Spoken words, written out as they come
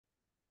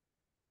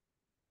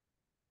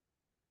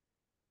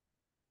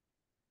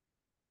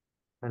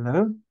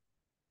Hello,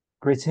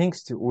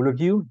 greetings to all of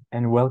you,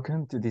 and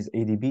welcome to this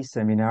ADB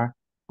seminar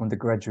on the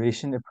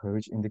graduation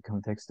approach in the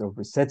context of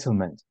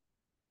resettlement.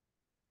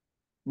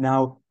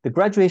 Now, the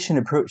graduation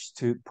approach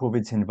to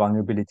poverty and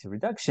vulnerability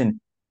reduction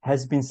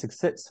has been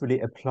successfully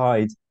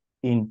applied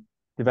in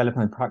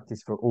development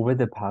practice for over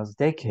the past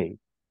decade,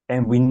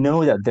 and we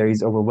know that there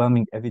is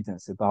overwhelming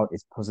evidence about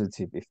its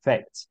positive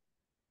effects.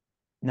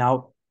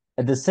 Now,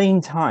 at the same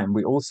time,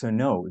 we also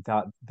know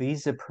that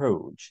this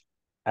approach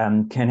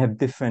can have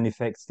different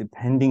effects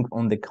depending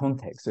on the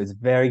context. So it's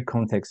very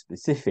context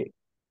specific,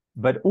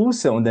 but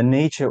also on the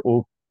nature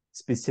of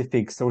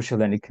specific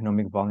social and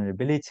economic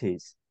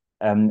vulnerabilities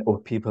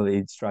of people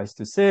it tries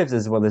to serve,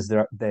 as well as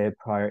their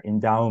prior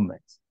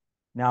endowments.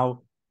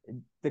 Now,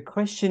 the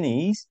question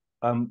is,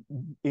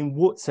 in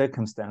what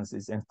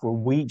circumstances and for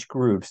which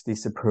groups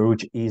this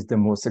approach is the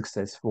most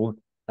successful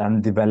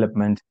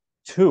development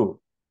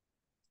tool?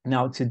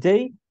 Now,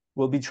 today,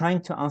 we'll be trying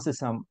to answer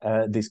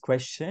this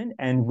question,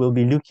 and we'll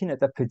be looking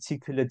at a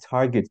particular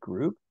target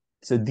group.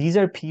 So these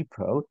are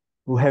people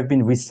who have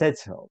been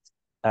resettled.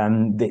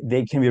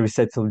 They can be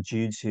resettled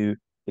due to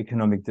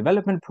economic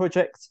development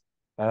projects,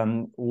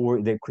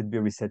 or they could be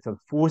resettled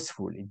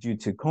forcefully due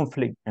to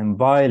conflict and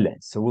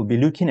violence. So we'll be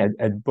looking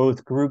at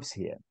both groups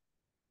here.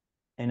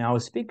 And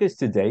our speakers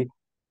today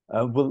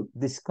will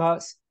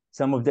discuss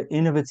some of the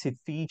innovative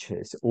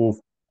features of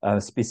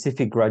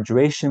specific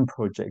graduation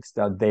projects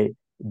that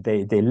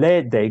they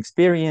led, they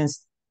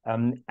experienced,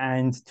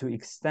 and to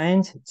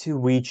extent to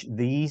which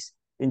these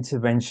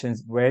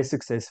interventions were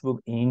successful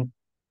in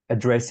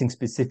addressing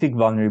specific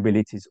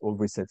vulnerabilities of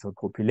resettled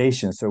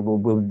populations. So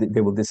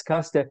they will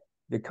discuss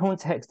the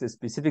context, the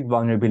specific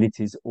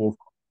vulnerabilities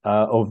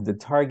of the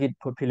target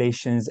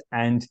populations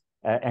and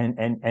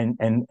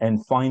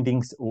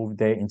findings of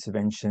their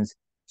interventions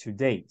to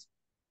date.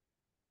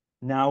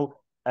 Now,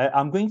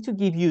 I'm going to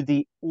give you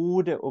the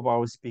order of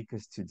our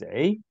speakers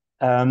today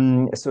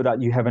so that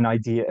you have an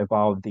idea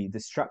about the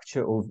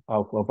structure of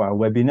our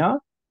webinar.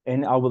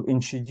 And I will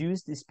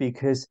introduce the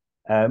speakers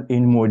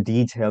in more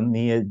detail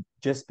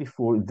just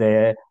before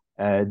their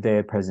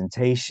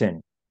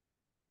presentation.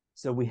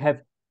 So we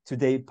have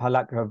today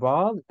Palak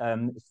Raval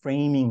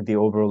framing the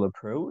overall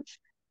approach,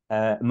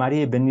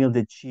 Maria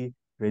Benilde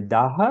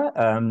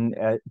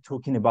Redaha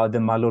talking about the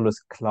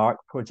Malolos-Clark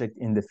project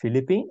in the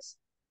Philippines.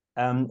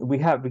 We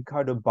have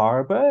Ricardo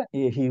Barber.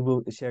 He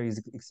will share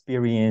his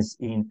experience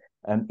in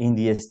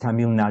India's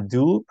Tamil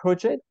Nadu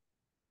project.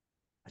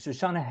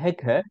 Shoshana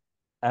Hecker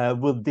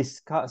will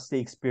discuss the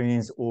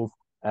experience of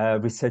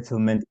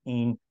resettlement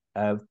in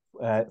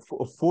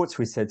forced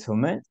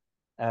resettlement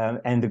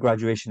and the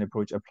graduation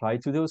approach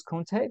applied to those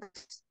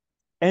contexts.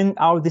 And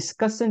our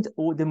discussant,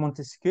 Aude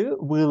Montesquieu,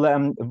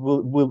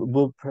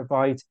 will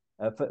provide,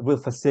 will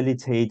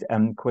facilitate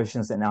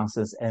questions and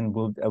answers, and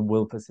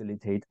will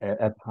facilitate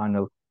a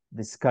panel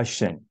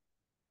discussion.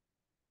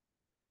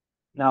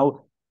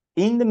 Now,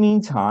 in the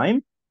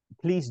meantime,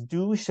 please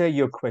do share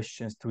your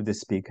questions to the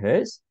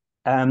speakers.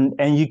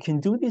 And you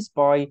can do this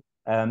by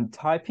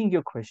typing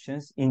your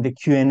questions in the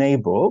Q&A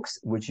box,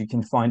 which you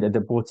can find at the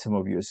bottom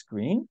of your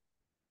screen.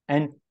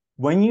 And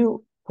when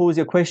you pose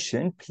your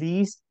question,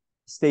 please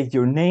state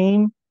your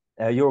name,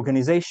 your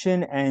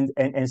organization, and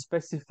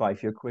specify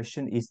if your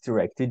question is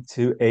directed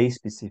to a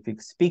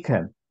specific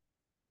speaker.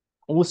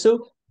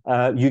 Also,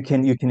 you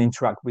can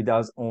interact with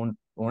us on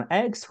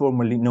X,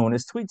 formerly known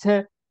as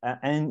Twitter,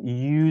 and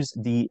use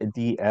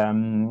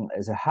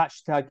as a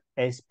hashtag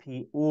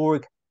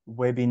SP.org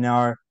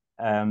webinar,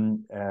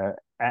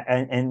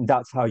 and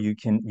that's how you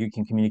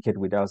can communicate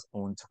with us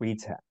on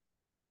Twitter.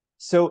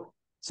 So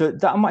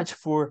that much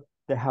for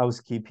the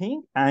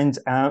housekeeping, and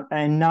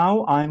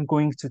now I'm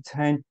going to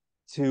turn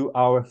to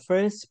our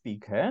first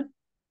speaker,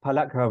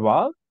 Palak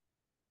Raval.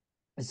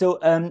 So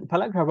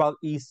Palak Raval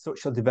is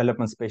social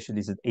development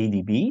specialist at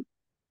ADB,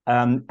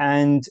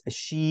 and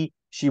she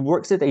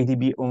works at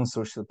ADB on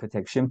social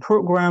protection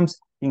programs,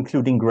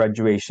 including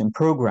graduation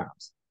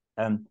programs.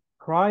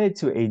 Prior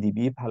to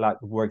ADB, Palak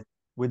worked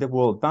with the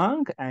World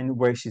Bank, and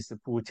where she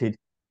supported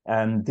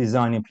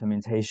design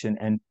implementation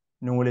and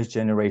knowledge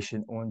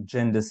generation on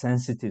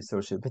gender-sensitive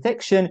social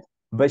protection,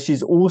 but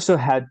she's also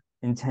had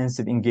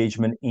intensive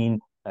engagement in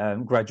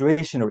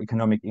graduation or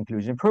economic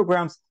inclusion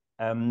programs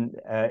in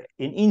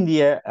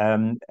India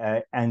and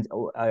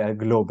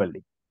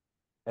globally.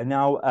 And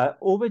now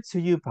over to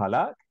you,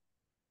 Palak.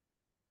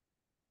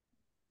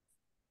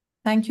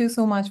 Thank you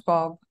so much,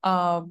 Bob.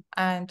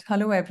 And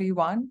hello,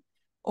 everyone.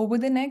 Over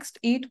the next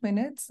 8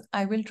 minutes,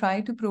 I will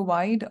try to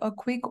provide a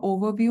quick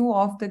overview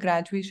of the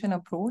graduation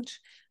approach,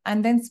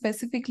 and then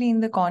specifically in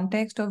the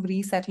context of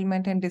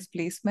resettlement and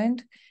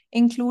displacement,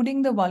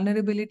 including the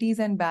vulnerabilities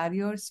and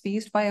barriers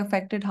faced by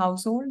affected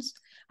households,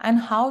 and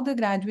how the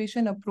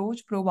graduation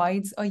approach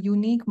provides a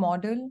unique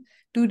model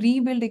to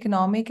rebuild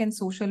economic and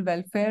social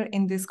welfare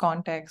in this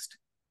context.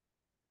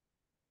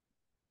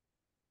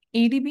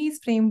 ADB's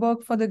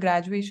framework for the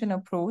graduation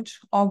approach,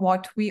 or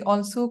what we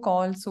also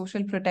call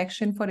social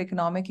protection for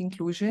economic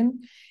inclusion,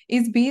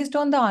 is based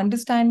on the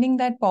understanding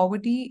that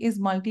poverty is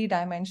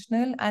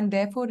multidimensional and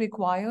therefore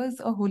requires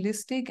a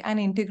holistic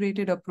and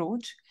integrated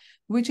approach,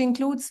 which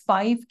includes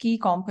 5 key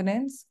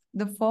components.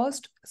 The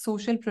first,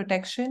 social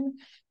protection,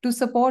 to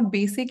support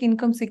basic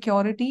income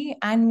security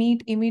and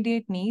meet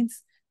immediate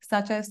needs,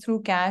 such as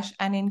through cash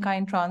and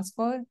in-kind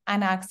transfer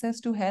and access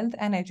to health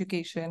and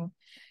education.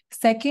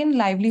 Second,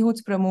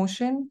 livelihoods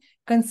promotion,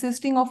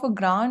 consisting of a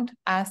grant,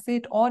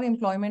 asset, or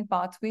employment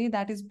pathway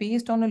that is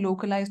based on a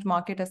localized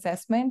market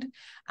assessment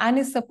and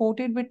is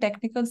supported with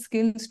technical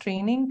skills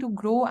training to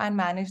grow and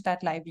manage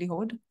that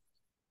livelihood.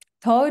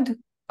 Third,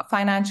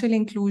 financial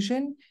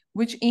inclusion,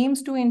 which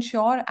aims to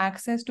ensure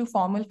access to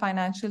formal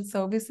financial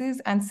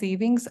services and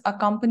savings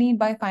accompanied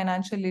by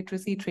financial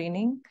literacy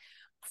training.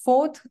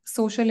 Fourth,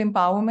 social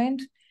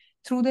empowerment,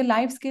 through the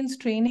life skills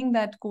training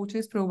that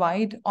coaches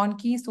provide on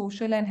key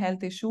social and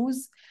health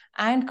issues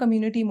and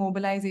community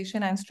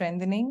mobilization and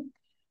strengthening.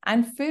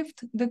 And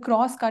fifth, the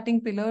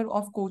cross-cutting pillar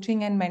of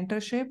coaching and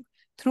mentorship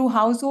through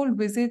household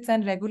visits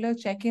and regular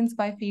check-ins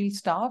by field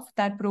staff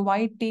that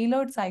provide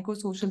tailored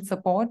psychosocial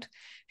support,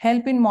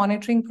 help in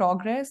monitoring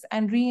progress,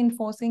 and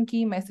reinforcing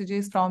key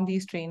messages from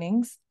these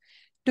trainings.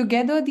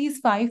 Together, these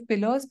 5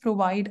 pillars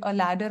provide a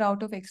ladder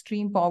out of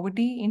extreme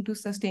poverty into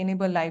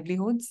sustainable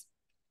livelihoods.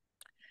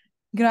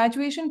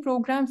 Graduation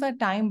programs are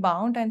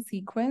time-bound and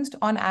sequenced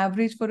on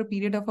average for a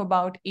period of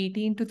about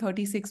 18 to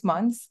 36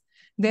 months.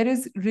 There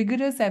is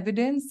rigorous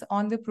evidence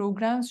on the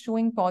programs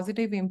showing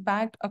positive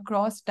impact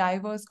across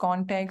diverse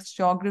contexts,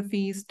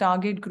 geographies,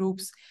 target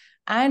groups,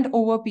 and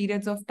over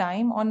periods of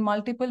time on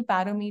multiple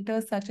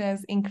parameters such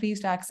as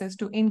increased access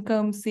to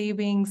income,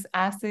 savings,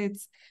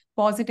 assets,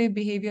 positive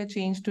behavior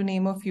change, to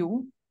name a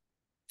few.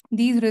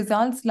 These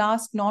results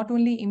last not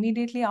only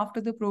immediately after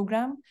the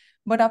program,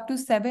 but up to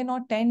 7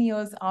 or 10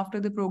 years after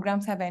the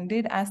programs have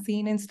ended, as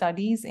seen in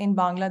studies in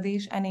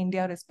Bangladesh and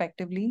India,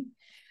 respectively.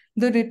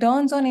 The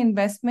returns on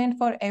investment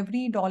for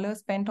every dollar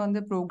spent on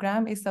the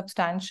program is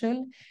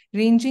substantial,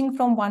 ranging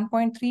from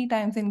 1.3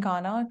 times in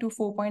Ghana to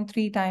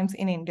 4.3 times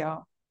in India.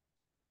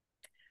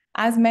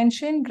 As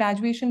mentioned,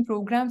 graduation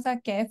programs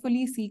are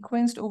carefully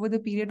sequenced over the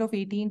period of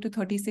 18 to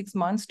 36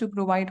 months to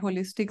provide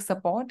holistic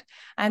support,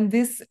 and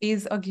this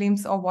is a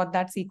glimpse of what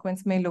that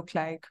sequence may look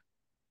like.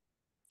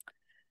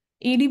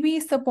 ADB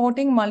is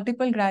supporting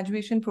multiple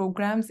graduation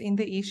programs in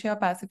the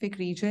Asia-Pacific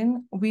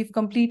region. We've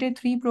completed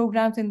 3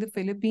 programs in the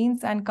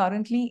Philippines and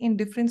currently in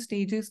different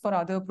stages for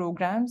other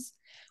programs.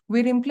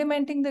 We're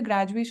implementing the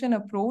graduation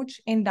approach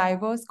in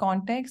diverse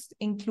contexts,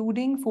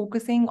 including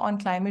focusing on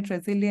climate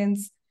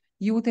resilience,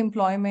 youth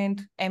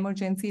employment,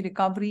 emergency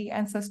recovery,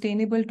 and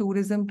sustainable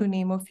tourism, to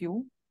name a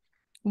few.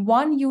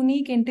 One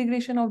unique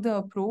integration of the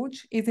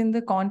approach is in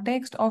the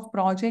context of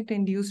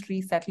project-induced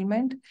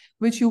resettlement,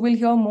 which you will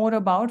hear more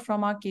about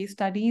from our case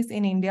studies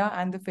in India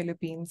and the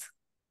Philippines.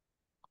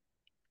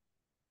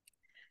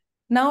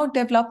 Now,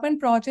 development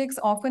projects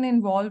often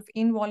involve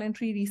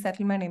involuntary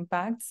resettlement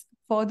impacts.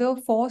 Further,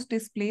 forced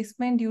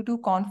displacement due to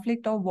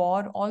conflict or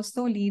war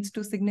also leads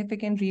to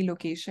significant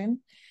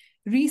relocation.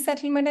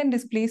 Resettlement and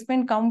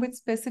displacement come with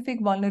specific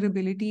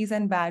vulnerabilities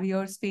and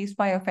barriers faced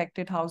by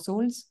affected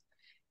households.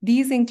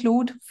 These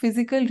include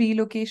physical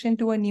relocation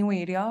to a new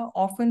area,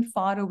 often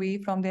far away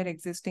from their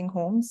existing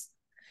homes,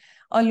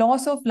 a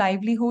loss of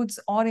livelihoods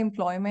or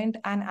employment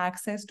and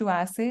access to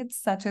assets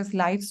such as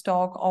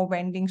livestock or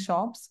vending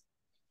shops,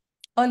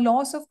 a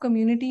loss of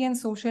community and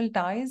social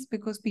ties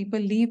because people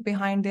leave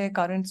behind their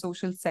current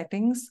social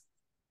settings.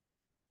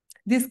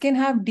 This can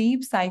have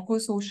deep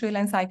psychosocial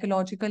and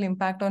psychological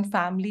impact on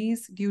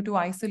families due to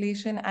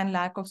isolation and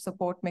lack of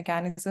support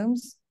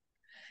mechanisms.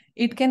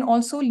 It can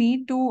also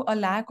lead to a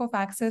lack of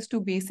access to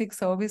basic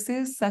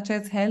services such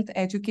as health,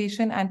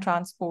 education, and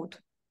transport.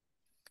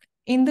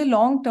 In the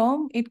long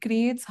term, it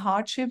creates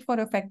hardship for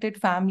affected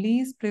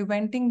families,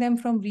 preventing them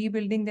from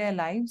rebuilding their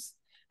lives.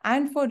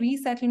 And for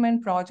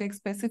resettlement projects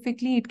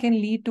specifically, it can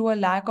lead to a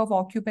lack of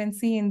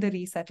occupancy in the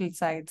resettled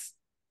sites.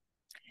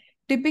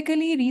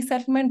 Typically,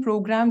 resettlement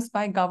programs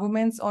by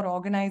governments or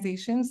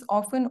organizations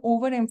often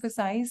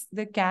overemphasize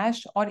the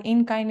cash or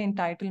in-kind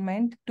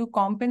entitlement to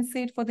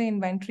compensate for the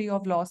inventory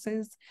of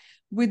losses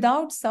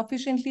without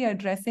sufficiently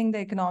addressing the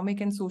economic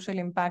and social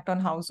impact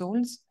on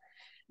households.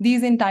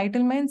 These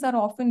entitlements are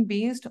often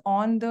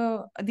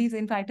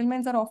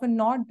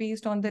not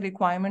based on the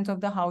requirements of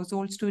the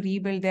households to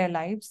rebuild their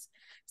lives,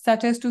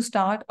 such as to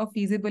start a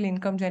feasible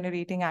income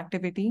generating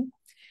activity.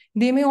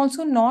 They may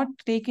also not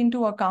take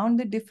into account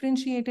the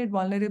differentiated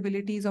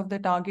vulnerabilities of the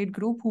target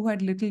group who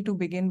had little to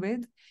begin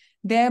with,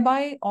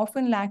 thereby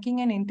often lacking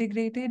an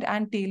integrated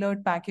and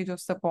tailored package of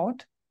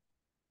support.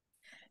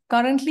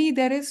 Currently,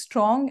 there is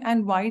strong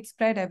and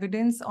widespread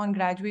evidence on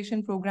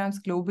graduation programs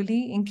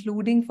globally,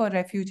 including for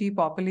refugee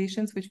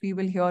populations, which we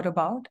will hear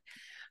about.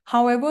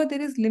 However,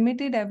 there is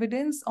limited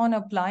evidence on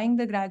applying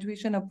the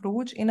graduation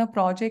approach in a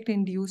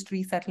project-induced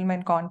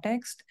resettlement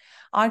context.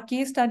 Our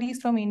case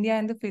studies from India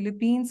and the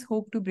Philippines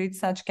hope to bridge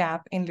such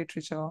gap in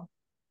literature.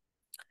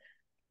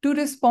 To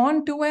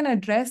respond to and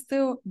address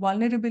the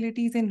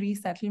vulnerabilities in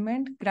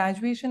resettlement,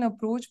 graduation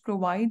approach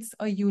provides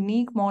a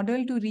unique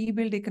model to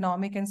rebuild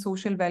economic and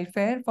social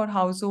welfare for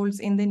households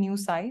in the new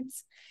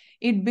sites.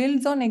 It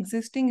builds on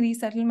existing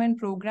resettlement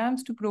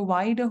programs to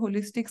provide a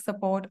holistic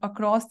support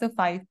across the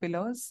 5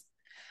 pillars.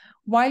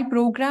 While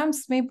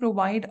programs may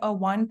provide a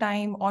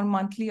one-time or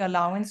monthly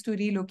allowance to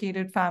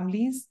relocated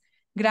families,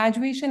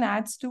 graduation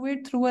adds to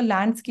it through a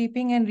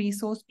landscaping and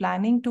resource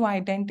planning to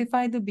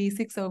identify the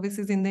basic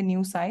services in the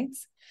new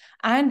sites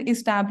and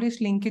establish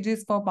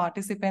linkages for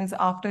participants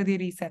after they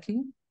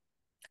resettle.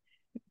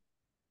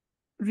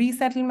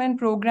 Resettlement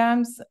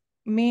programs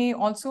may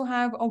also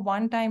have a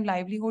one-time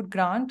livelihood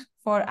grant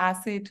for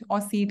asset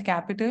or seed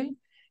capital.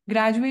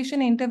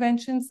 Graduation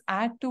interventions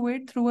add to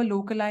it through a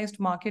localized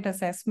market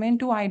assessment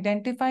to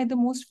identify the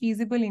most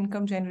feasible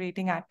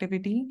income-generating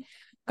activity,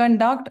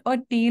 conduct a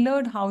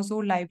tailored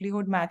household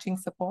livelihood matching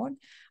support,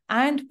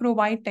 and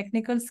provide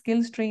technical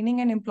skills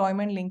training and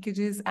employment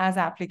linkages as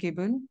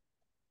applicable.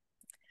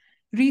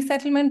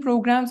 Resettlement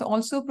programs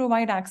also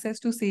provide access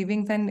to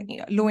savings and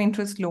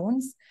low-interest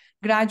loans.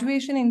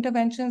 Graduation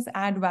interventions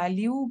add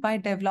value by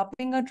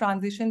developing a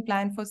transition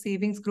plan for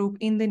savings group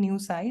in the new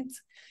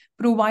sites,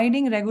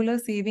 providing regular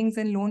savings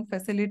and loan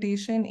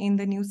facilitation in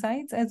the new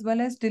sites, as well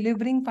as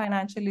delivering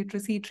financial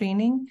literacy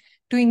training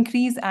to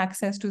increase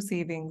access to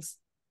savings.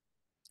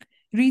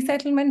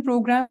 Resettlement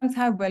programs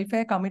have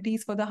welfare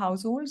committees for the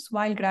households,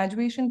 while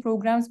graduation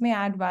programs may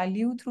add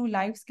value through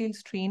life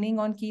skills training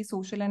on key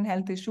social and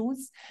health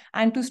issues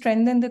and to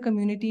strengthen the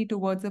community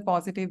towards a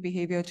positive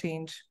behavior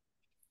change.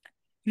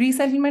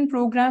 Resettlement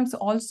programs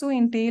also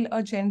entail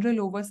a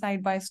general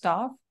oversight by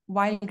staff,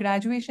 while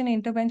graduation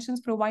interventions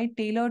provide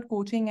tailored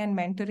coaching and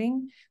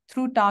mentoring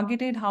through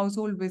targeted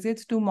household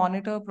visits to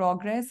monitor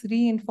progress,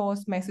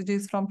 reinforce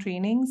messages from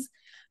trainings,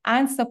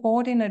 and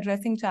support in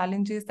addressing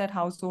challenges that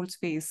households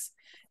face,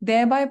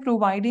 thereby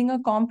providing a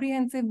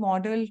comprehensive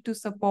model to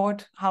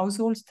support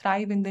households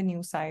thrive in the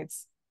new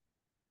sites.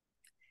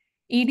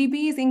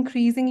 ADB is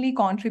increasingly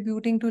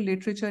contributing to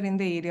literature in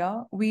the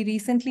area. We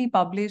recently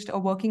published a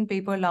working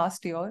paper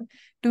last year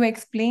to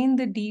explain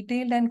the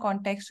detailed and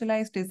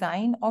contextualized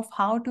design of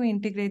how to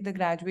integrate the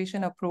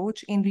graduation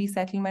approach in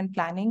resettlement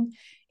planning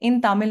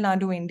in Tamil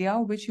Nadu, India,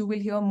 which you will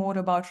hear more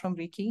about from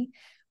Ricky.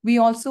 We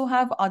also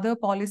have other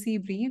policy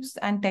briefs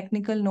and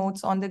technical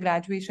notes on the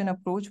graduation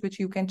approach, which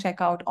you can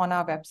check out on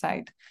our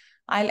website.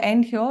 I'll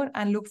end here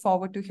and look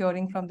forward to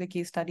hearing from the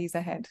case studies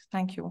ahead.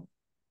 Thank you.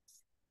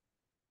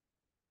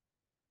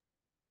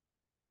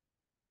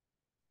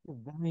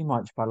 Very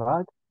much,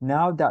 Balad.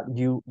 Now that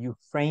you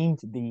framed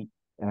the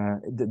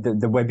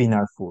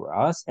webinar for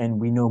us, and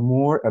we know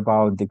more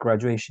about the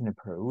graduation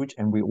approach,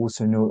 and we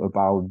also know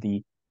about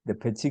the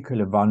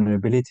particular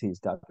vulnerabilities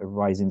that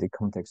arise in the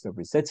context of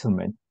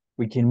resettlement,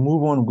 we can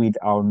move on with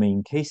our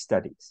main case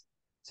studies.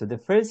 So the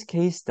first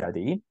case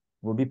study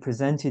will be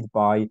presented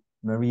by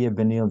Maria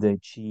Benilde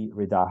Chi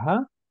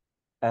Redaha.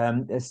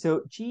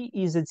 So Chi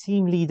is a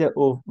team leader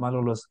of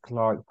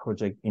Malolos-Clark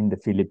project in the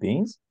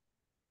Philippines.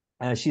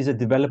 She's a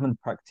development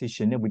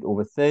practitioner with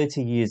over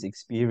 30 years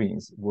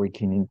experience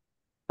working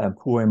in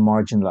poor and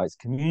marginalized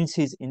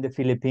communities in the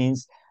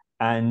Philippines.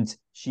 And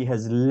she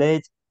has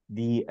led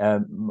the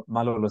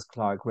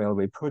Malolos-Clark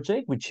Railway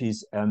project, which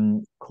is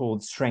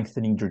called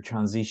Strengthening the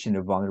Transition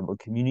of Vulnerable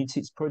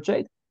Communities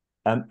project.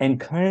 And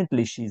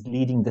currently she's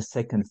leading the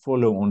second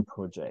follow-on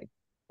project.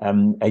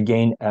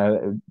 Again,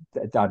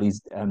 that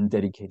is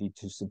dedicated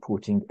to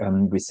supporting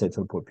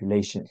resettled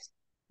populations.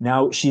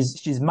 Now,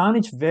 she's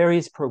managed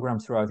various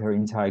programs throughout her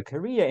entire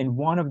career, and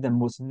one of the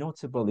most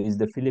notable is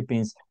the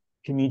Philippines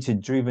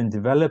Community-Driven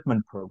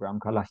Development Program,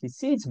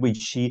 Kalahisit, which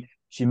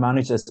she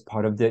managed as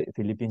part of the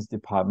Philippines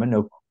Department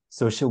of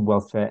Social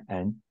Welfare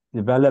and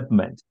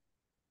Development.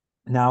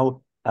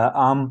 Now,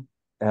 I'm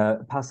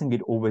passing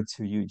it over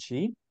to you,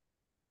 Chi.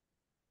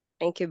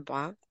 Thank you,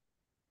 Bob.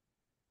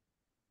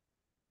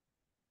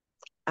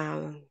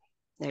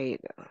 There you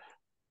go.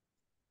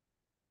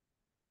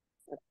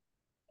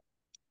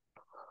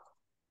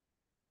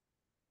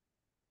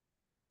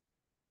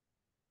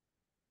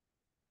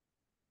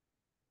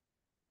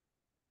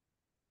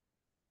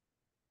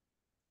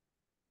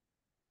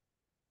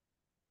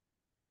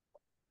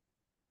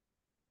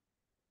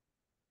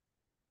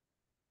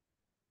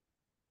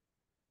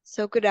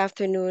 So good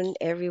afternoon,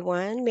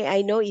 everyone. May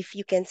I know if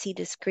you can see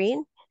the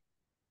screen?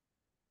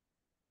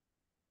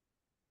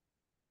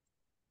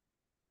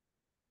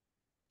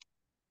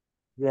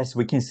 Yes,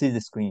 we can see the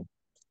screen.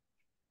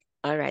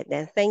 All right,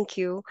 then. Thank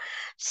you.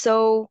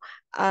 So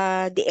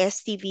the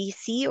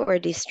STVC, or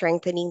the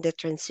Strengthening the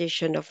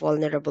Transition of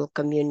Vulnerable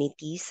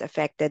Communities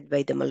Affected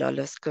by the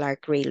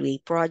Malolos-Clark Railway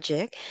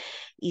Project,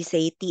 is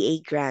a TA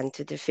grant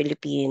to the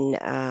Philippine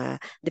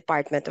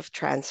Department of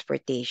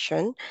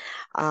Transportation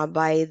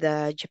by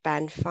the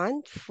Japan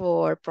Fund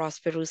for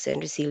Prosperous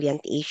and Resilient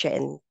Asia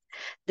and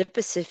the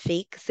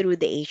Pacific through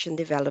the Asian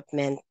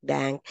Development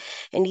Bank,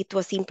 and it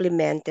was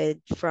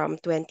implemented from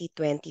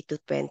 2020 to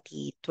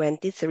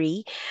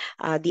 2023.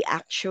 The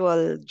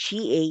actual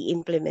GA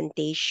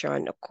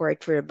implementation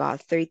occurred for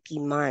about 30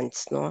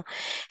 months, no?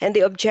 And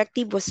the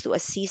objective was to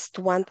assist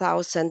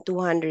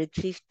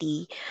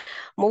 1,250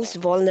 most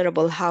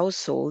vulnerable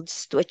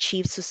households to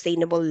achieve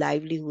sustainable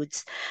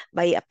livelihoods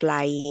by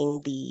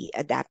applying the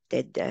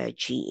adapted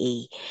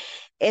GA.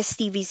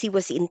 STVC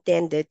was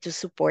intended to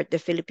support the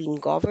Philippine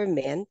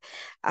government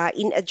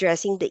in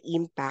addressing the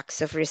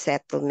impacts of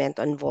resettlement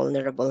on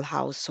vulnerable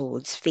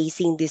households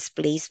facing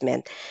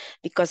displacement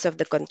because of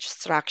the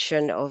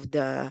construction of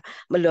the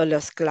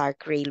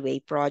Malolos-Clark Railway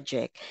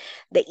project.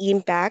 The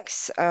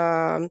impacts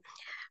are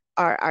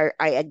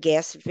I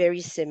guess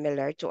very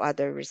similar to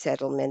other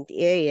resettlement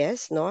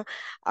areas, no?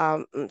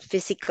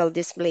 Physical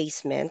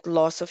displacement,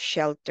 loss of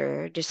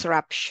shelter,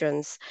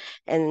 disruptions,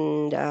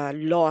 and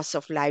loss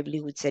of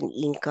livelihoods and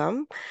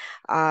income,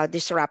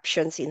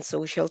 disruptions in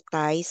social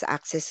ties,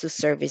 access to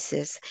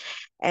services,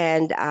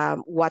 and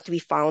what we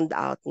found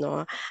out,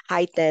 no,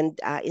 heightened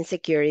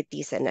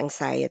insecurities and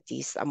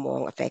anxieties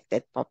among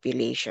affected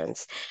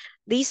populations.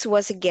 This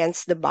was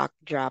against the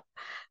backdrop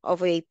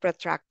of a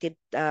protracted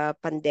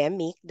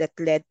pandemic that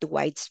led to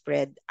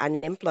widespread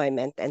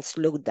unemployment and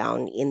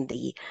slowdown in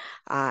the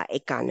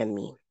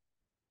economy.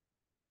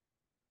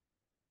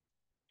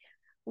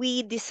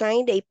 We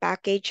designed a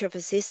package of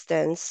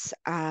assistance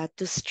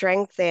to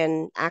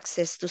strengthen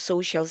access to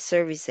social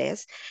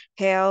services,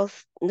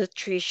 health,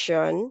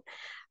 nutrition,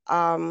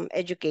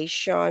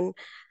 education,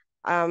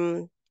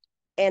 um,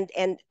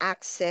 and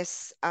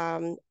access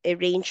a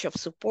range of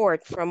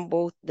support from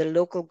both the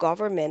local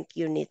government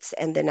units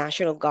and the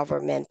national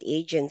government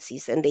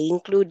agencies. And they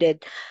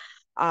included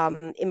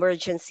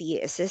emergency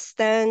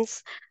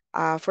assistance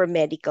for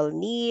medical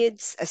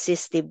needs,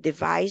 assistive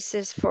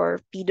devices for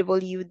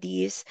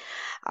PWDs,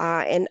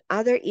 and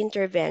other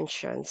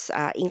interventions,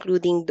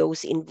 including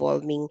those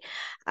involving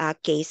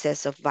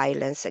cases of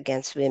violence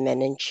against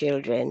women and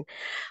children.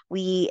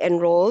 We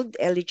enrolled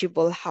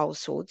eligible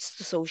households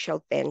to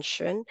social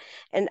pension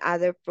and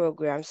other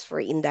programs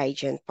for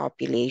indigent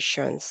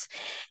populations,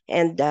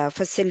 and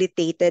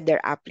facilitated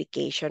their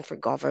application for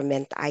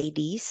government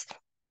IDs,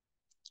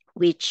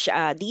 which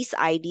these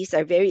IDs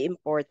are very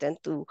important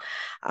to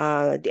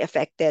the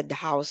affected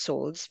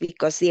households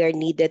because they are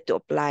needed to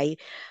apply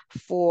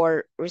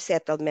for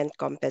resettlement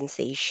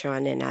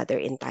compensation and other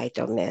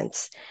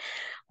entitlements.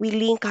 We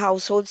link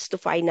households to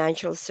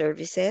financial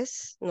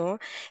services, no?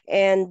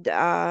 And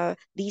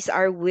these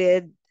are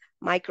with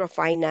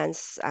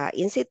microfinance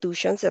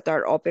institutions that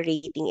are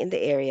operating in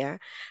the area,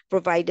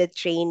 provided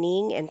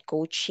training and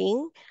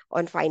coaching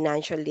on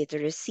financial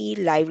literacy,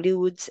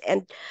 livelihoods,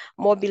 and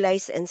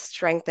mobilize and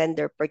strengthen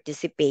their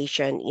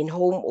participation in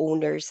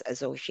homeowners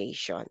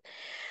association.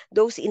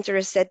 Those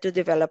interested to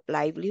develop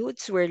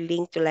livelihoods were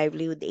linked to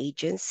livelihood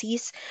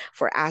agencies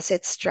for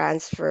assets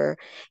transfer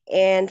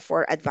and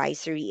for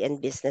advisory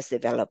and business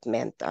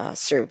development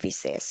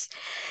services.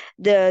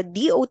 The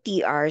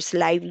DOTR's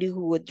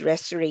Livelihood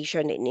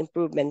Restoration and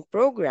Improvement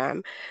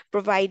Program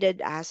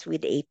provided us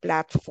with a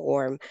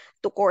platform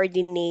to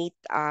coordinate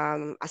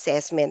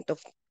assessment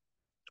of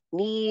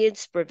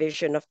needs,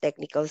 provision of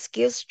technical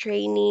skills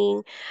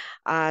training,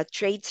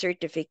 trade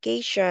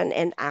certification,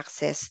 and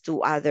access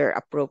to other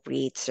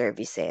appropriate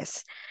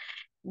services.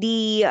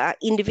 The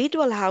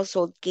individual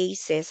household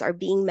cases are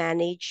being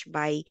managed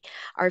by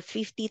our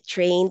 50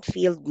 trained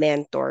field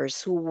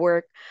mentors who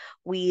work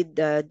with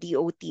the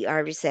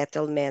DOTR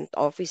resettlement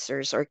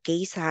officers or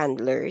case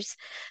handlers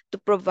to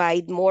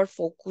provide more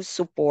focused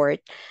support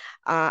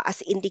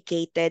as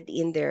indicated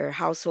in their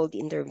household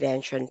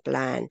intervention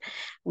plan,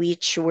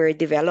 which were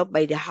developed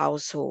by the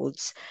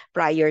households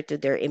prior to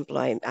their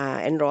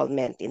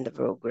enrollment in the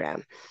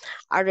program.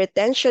 Our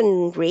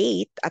retention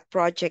rate at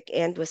project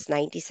end was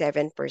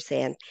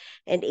 97%,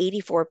 and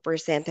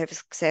 84% have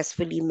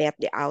successfully met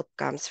the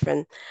outcomes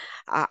from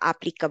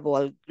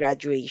applicable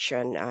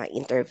graduation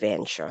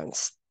interventions.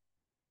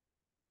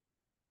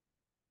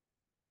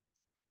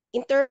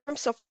 In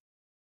terms of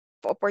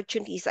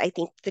opportunities, I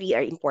think three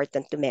are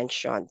important to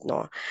mention.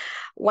 No?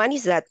 One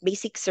is that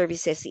basic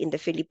services in the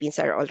Philippines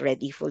are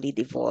already fully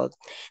devolved.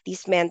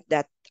 This meant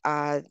that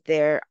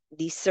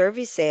these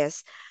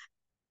services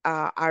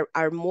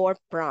are more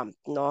prompt,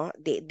 no?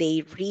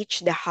 They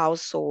reach the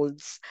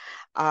households,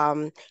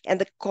 and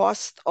the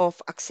cost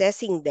of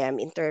accessing them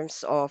in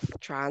terms of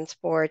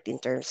transport, in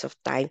terms of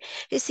time,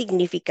 is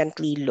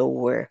significantly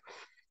lower.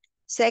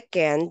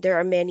 Second, there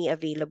are many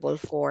available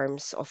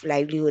forms of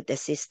livelihood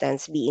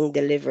assistance being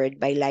delivered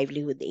by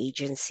livelihood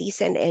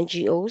agencies and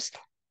NGOs.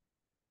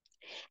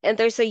 And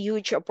there's a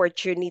huge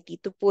opportunity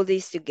to pull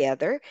this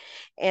together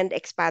and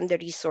expand the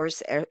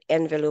resource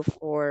envelope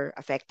for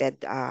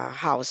affected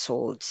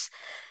households.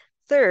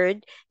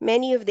 Third,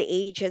 many of the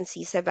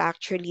agencies have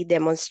actually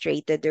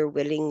demonstrated their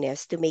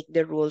willingness to make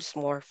the rules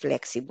more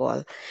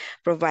flexible,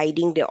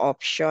 providing the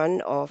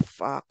option of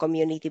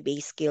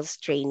community-based skills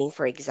training,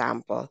 for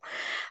example,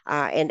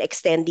 and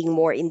extending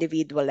more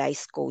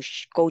individualized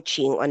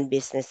coaching on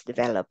business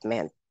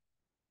development.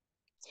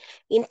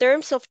 In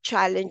terms of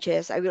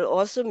challenges, I will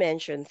also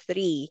mention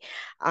three.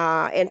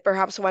 And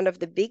perhaps one of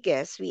the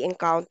biggest we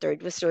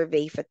encountered was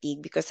survey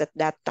fatigue, because at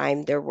that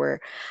time there were,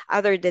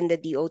 other than the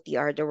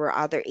DOTR, there were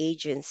other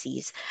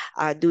agencies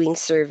doing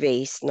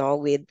surveys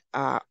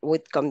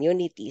with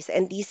communities.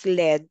 And these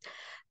led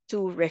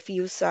to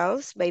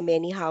refusals by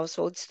many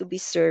households to be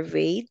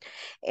surveyed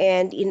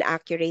and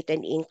inaccurate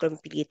and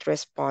incomplete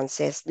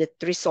responses that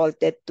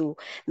resulted to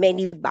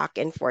many back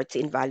and forths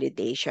in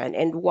validation.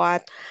 And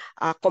what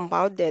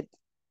compounded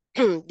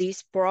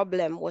this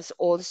problem was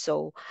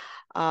also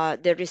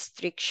the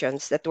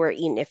restrictions that were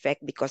in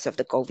effect because of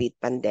the COVID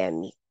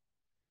pandemic.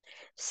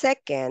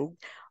 Second,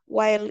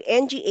 while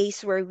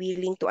NGAs were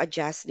willing to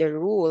adjust their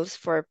rules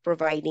for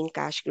providing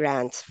cash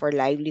grants for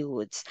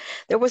livelihoods,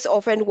 there was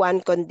often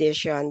one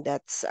condition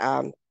that's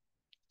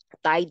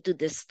tied to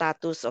the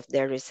status of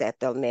their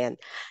resettlement.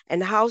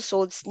 And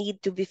households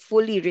need to be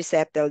fully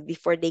resettled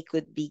before they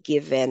could be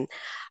given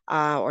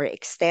or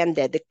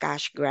extended the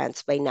cash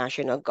grants by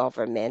national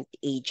government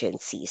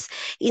agencies.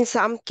 In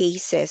some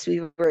cases, we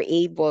were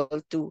able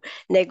to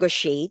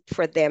negotiate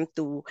for them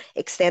to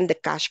extend the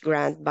cash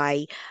grant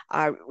by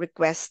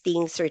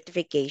requesting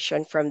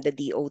certification from the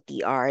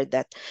DOTR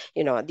that,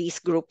 this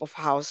group of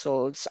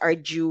households are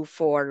due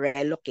for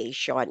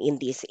relocation in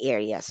this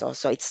area. So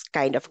it's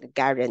kind of a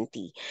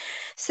guarantee.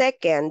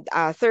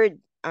 Third,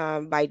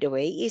 by the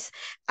way, is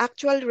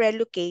actual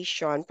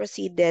relocation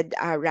proceeded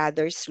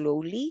rather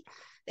slowly,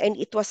 and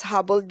it was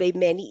hobbled by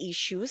many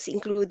issues,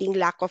 including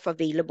lack of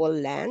available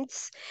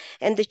lands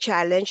and the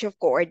challenge of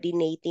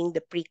coordinating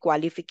the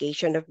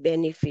pre-qualification of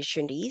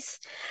beneficiaries,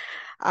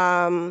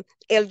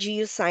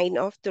 LGU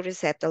sign-off to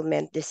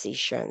resettlement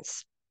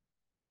decisions.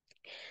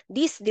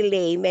 This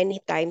delay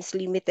many times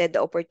limited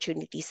the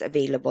opportunities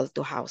available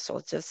to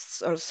households.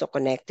 It's also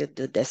connected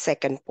to the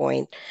second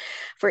point.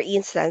 For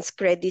instance,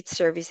 credit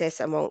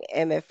services among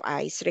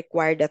MFIs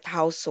require that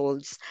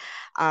households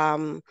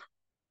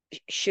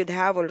should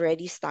have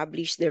already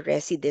established their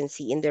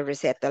residency in the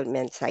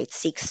resettlement site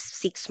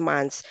six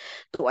months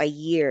to a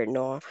year,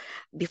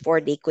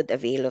 before they could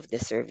avail of the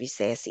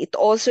services. It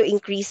also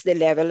increased the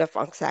level of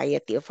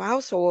anxiety of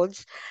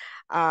households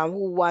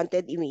who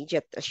wanted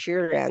immediate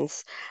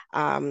assurance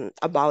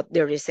about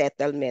their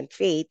resettlement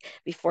fate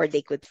before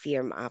they could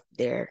firm up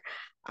their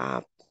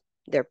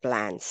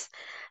plans.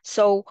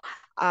 So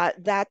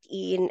that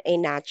in a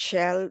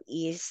nutshell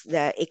is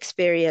the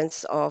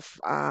experience of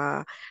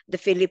the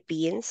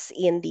Philippines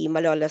in the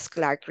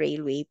Malolos-Clark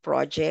Railway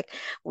project.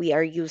 We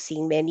are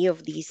using many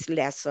of these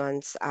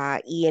lessons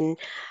in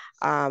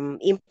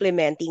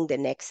implementing the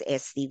next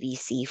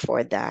SDVC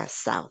for the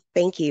South.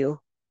 Thank you.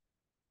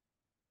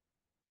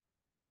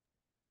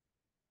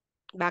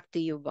 Back to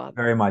you, Bob.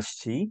 Very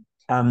much, Chi.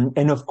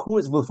 And of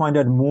course, we'll find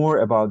out more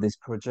about this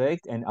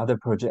project and other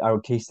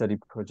our case study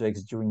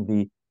projects during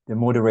the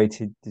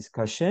moderated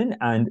discussion.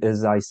 And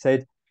as I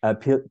said,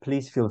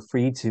 please feel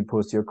free to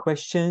post your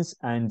questions.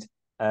 And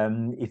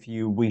if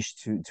you wish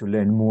to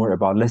learn more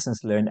about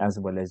lessons learned, as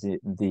well as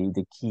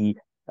the key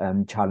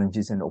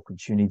challenges and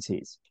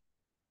opportunities.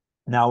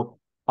 Now,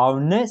 our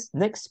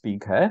next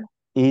speaker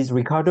is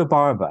Ricardo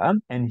Barba,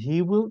 and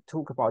he will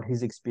talk about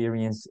his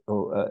experience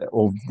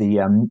of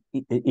the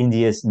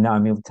India's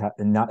Tamil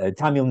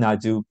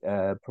Nadu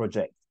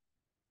project.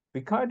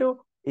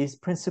 Ricardo is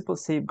Principal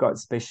Safeguard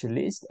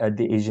Specialist at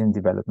the Asian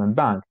Development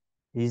Bank.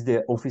 He's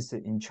the officer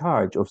in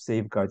charge of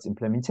safeguards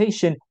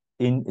implementation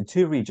in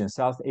two regions,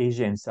 South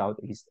Asia and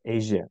Southeast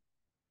Asia.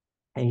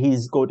 And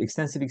he's got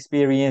extensive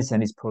experience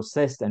and has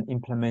processed and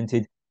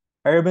implemented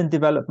urban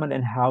development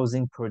and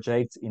housing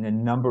projects in a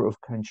number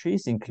of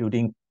countries,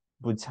 including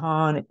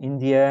Bhutan,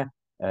 India,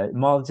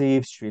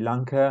 Maldives, Sri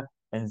Lanka,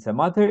 and some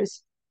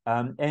others.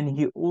 And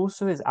he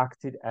also has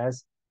acted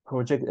as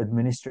project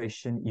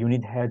administration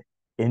unit head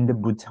in the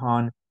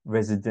Bhutan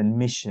resident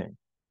mission.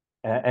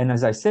 And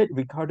as I said,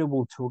 Ricardo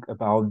will talk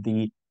about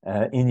the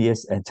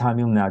India's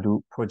Tamil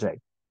Nadu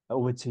project.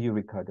 Over to you,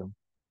 Ricardo.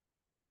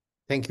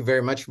 Thank you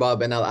very much,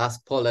 Bob. And I'll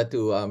ask Paula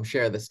to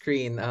share the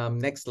screen.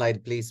 Next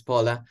slide, please,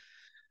 Paula.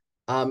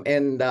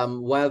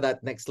 While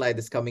that next slide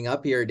is coming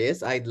up, here it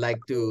is. I'd like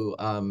to,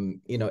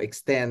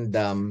 extend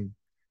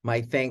my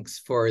thanks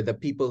for the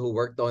people who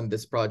worked on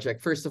this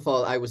project. First of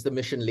all, I was the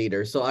mission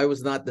leader, so I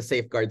was not the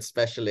safeguard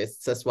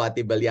specialist,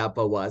 Swati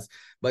Balyapa was,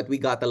 but we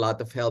got a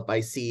lot of help. I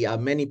see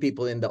many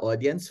people in the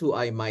audience who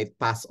I might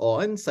pass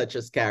on, such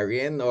as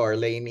Karen or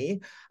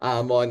Lainey,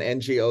 on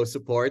NGO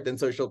support and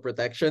social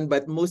protection.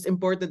 But most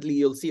importantly,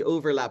 you'll see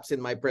overlaps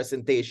in my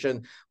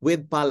presentation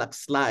with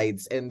Palak's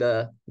slides. And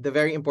the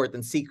very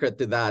important secret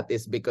to that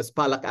is because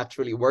Palak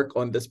actually worked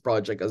on this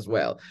project as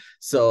well.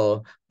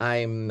 So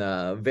I'm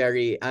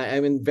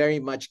in very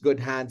much good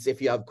hands.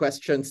 If you have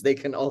questions, they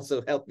can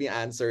also help me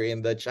answer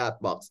in the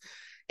chat box.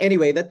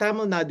 Anyway, the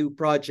Tamil Nadu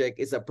project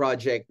is a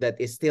project that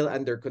is still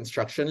under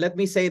construction. Let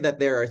me say that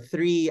there are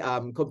three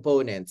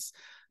components.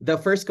 The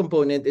first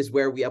component is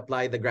where we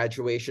apply the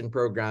graduation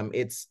program.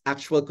 It's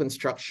actual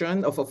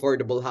construction of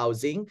affordable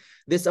housing.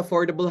 This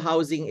affordable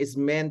housing is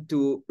meant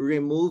to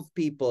remove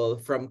people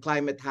from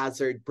climate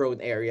hazard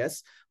prone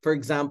areas. For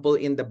example,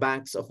 in the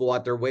banks of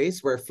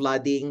waterways where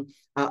flooding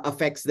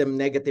affects them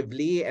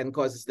negatively and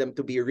causes them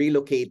to be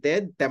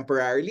relocated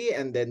temporarily,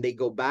 and then they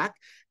go back.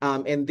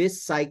 And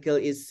this cycle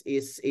is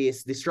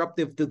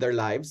disruptive to their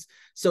lives,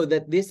 so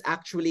that this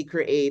actually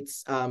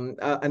creates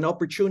an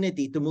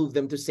opportunity to move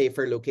them to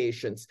safer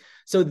locations.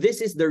 So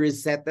this is the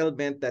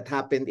resettlement that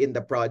happened in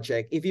the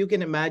project. If you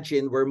can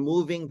imagine, we're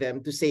moving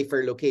them to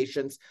safer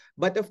locations,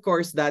 but of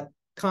course that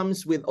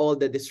comes with all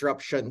the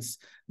disruptions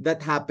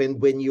that happen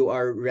when you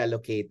are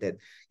relocated.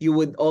 You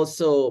would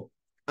also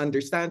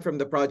understand from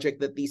the project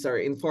that these are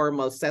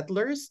informal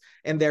settlers,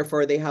 and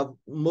therefore they have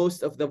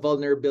most of the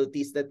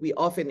vulnerabilities that we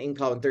often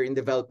encounter in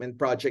development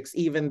projects,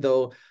 even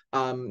though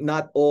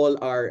not all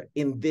are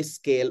in this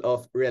scale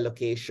of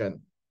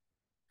relocation.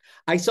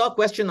 I saw a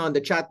question on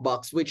the chat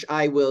box, which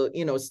I will,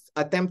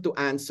 attempt to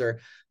answer.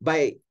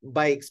 By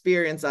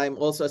experience, I'm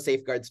also a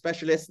safeguard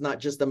specialist, not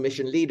just a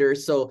mission leader.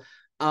 So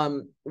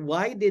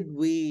why did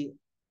we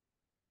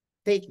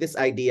take this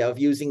idea of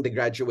using the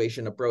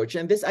graduation approach?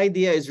 And this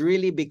idea is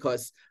really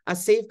because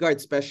as safeguard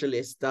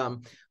specialists,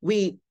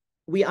 we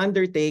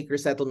undertake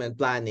resettlement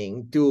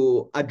planning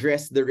to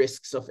address the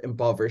risks of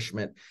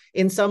impoverishment.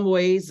 In some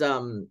ways,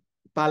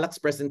 Palak's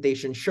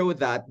presentation showed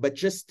that, but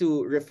just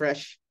to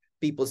refresh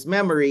people's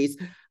memories,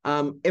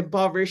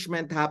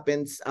 impoverishment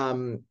happens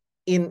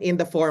in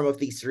the form of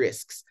these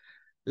risks: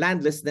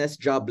 landlessness,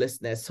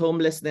 joblessness,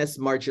 homelessness,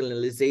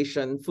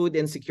 marginalization, food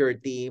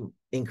insecurity,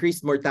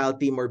 increased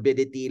mortality,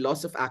 morbidity,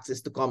 loss of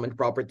access to common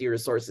property,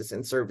 resources,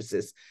 and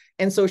services,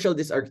 and social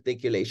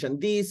disarticulation.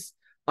 These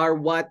are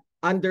what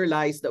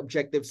underlies the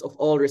objectives of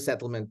all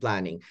resettlement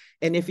planning.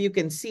 And if you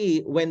can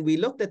see, when we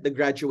looked at the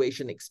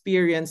graduation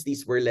experience,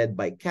 these were led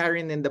by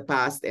Karen in the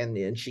past,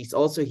 and she's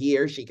also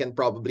here. She can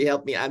probably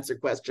help me answer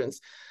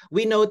questions.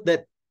 We note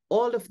that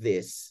all of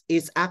this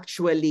is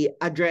actually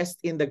addressed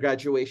in the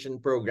graduation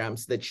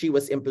programs that she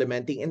was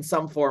implementing in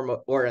some form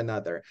or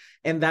another.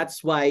 And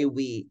that's why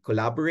we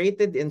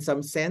collaborated in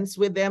some sense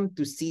with them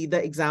to see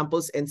the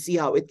examples and see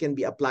how it can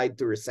be applied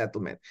to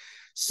resettlement.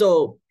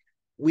 So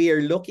we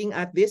are looking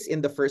at this in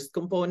the first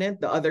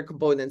component. The other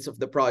components of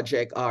the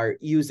project are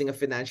using a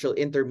financial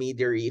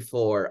intermediary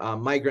for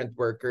migrant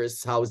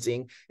workers,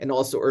 housing, and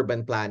also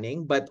urban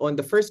planning. But on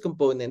the first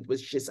component,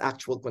 which is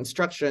actual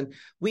construction,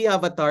 we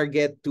have a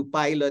target to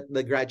pilot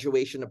the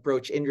graduation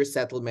approach in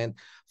resettlement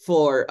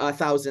for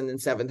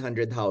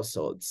 1,700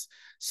 households.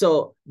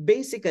 So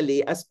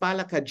basically, as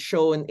Palak had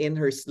shown in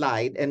her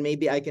slide, and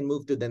maybe I can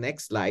move to the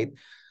next slide,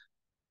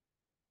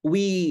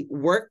 we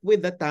work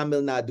with the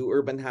Tamil Nadu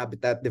Urban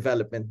Habitat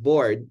Development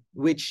Board,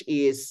 which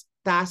is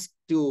tasked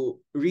to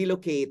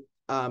relocate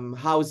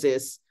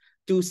houses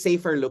to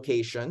safer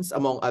locations,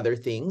 among other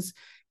things.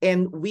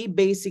 And we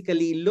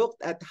basically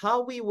looked at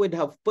how we would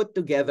have put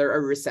together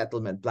a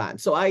resettlement plan.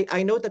 So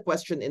I note a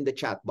question in the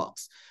chat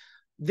box.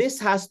 This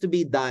has to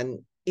be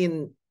done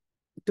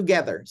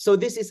together. So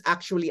this is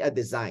actually a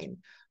design.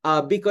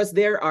 Because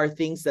there are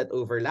things that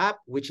overlap,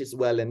 which is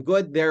well and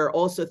good. There are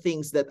also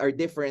things that are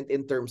different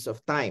in terms of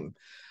time.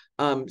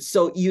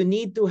 So you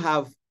need to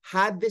have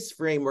had this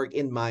framework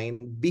in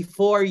mind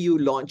before you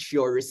launch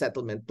your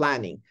resettlement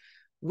planning.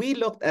 We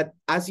looked at,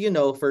 as you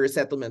know, for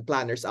resettlement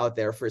planners out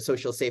there, for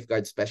social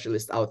safeguard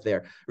specialists out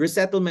there,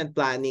 resettlement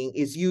planning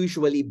is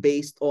usually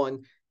based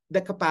on the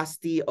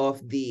capacity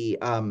of the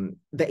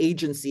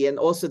agency and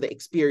also the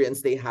experience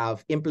they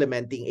have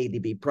implementing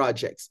ADB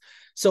projects.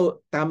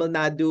 So Tamil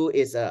Nadu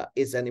is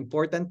an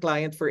important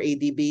client for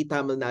ADB.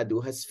 Tamil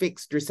Nadu has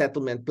fixed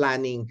resettlement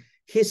planning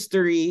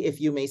history, if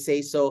you may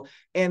say so.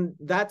 And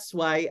that's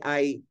why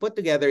I put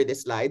together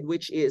this slide,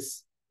 which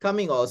is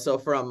coming also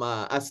from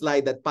a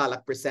slide that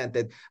Palak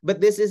presented,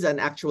 but this is an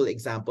actual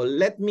example.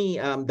 Let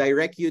me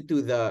direct you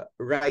to the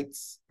right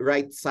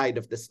side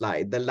of the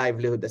slide, the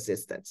livelihood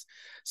assistance.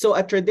 So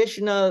a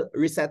traditional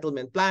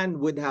resettlement plan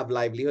would have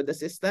livelihood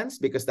assistance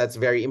because that's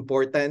very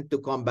important to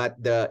combat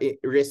the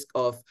risk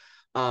of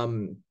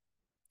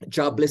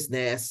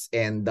joblessness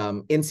and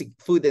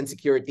food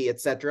insecurity,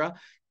 etc.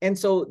 And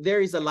so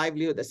there is a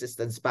livelihood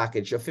assistance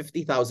package of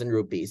 50,000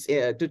 rupees.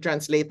 To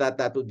translate that,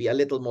 that would be a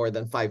little more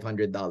than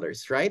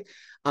 $500, right?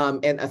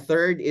 And a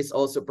third is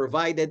also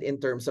provided in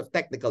terms of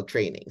technical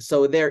training.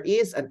 So there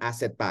is an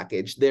asset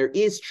package, there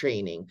is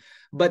training,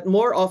 but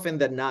more often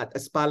than not,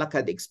 as Palak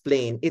had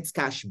explained, it's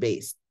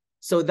cash-based.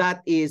 So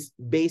that is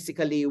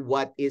basically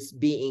what is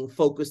being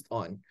focused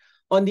on.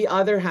 On the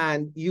other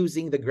hand,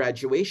 using the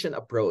graduation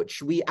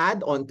approach, we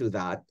add on to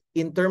that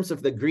in terms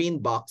of the green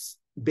box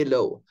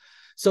below.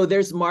 So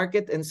there's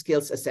market and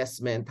skills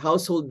assessment,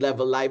 household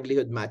level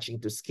livelihood matching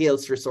to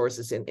skills,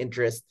 resources, and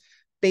interests,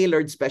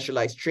 tailored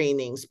specialized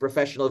trainings,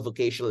 professional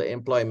vocational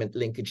employment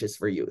linkages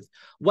for youth.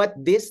 What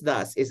this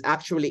does is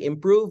actually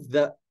improve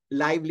the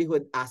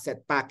livelihood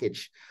asset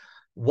package.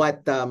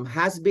 What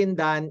has been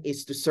done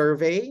is to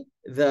survey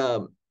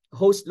the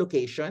host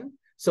location.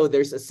 So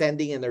there's a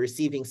sending and a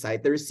receiving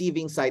site. The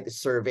receiving site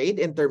is surveyed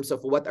in terms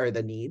of what are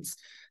the needs.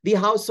 The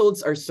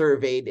households are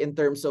surveyed in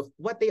terms of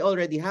what they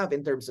already have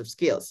in terms of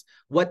skills,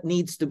 what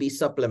needs to be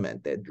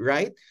supplemented,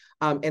 right?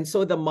 And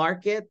so the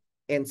market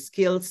and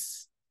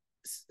skills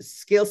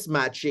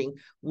matching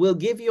will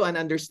give you an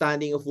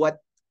understanding of what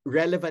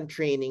relevant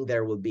training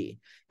there will be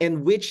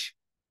and which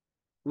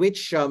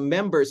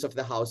members of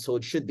the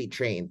household should be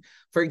trained.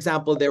 For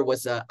example, there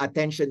was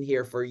attention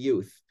here for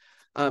youth.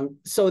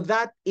 So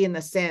that, in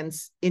a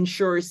sense,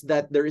 ensures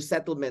that the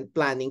resettlement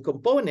planning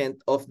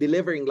component of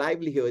delivering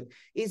livelihood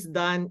is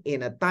done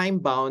in a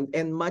time-bound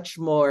and much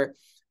more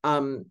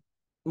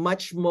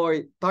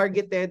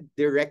targeted,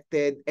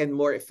 directed, and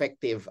more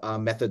effective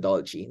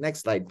methodology.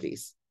 Next slide,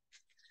 please.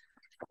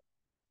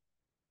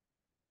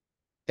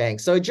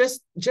 Thanks. So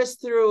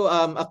just through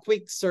a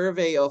quick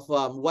survey of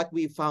what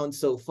we found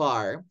so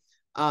far,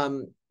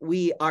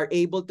 we are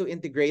able to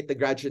integrate the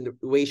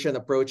graduation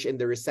approach in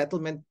the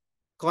resettlement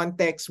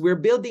context.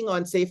 We're building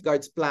on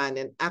safeguards plan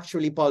and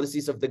actually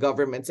policies of the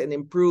governments and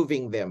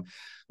improving them.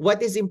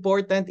 What is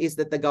important is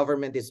that the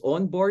government is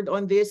on board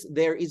on this.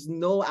 There is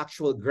no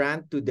actual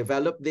grant to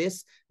develop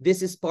this.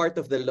 This is part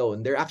of the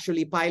loan. They're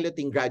actually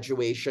piloting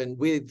graduation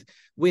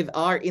with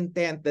our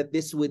intent that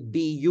this would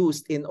be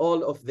used in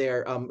all of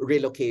their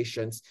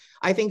relocations.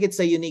 I think it's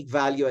a unique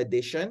value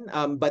addition,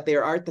 but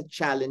there are the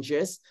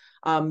challenges.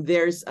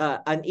 There's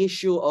an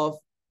issue of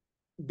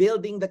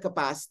building the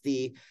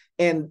capacity,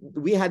 and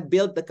we had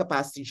built the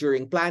capacity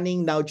during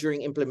planning. Now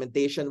during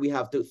implementation, we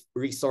have to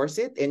resource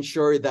it,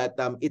 ensure that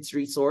it's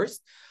resourced.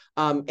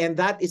 And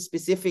that is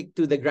specific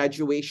to the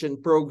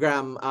graduation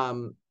program,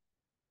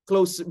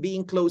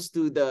 being close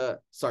to the,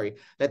 sorry,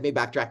 let me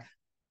backtrack.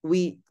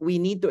 We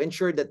need to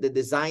ensure that the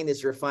design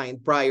is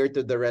refined prior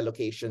to the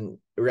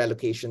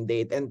relocation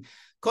date. And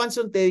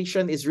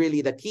consultation is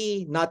really the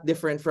key, not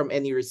different from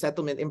any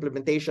resettlement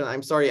implementation.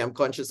 I'm sorry, I'm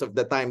conscious of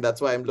the time.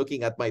 That's why I'm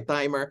looking at my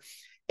timer.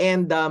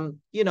 And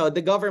you know,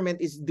 the government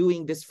is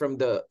doing this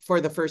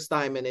for the first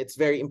time, and it's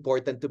very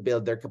important to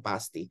build their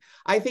capacity.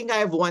 I think I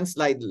have one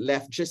slide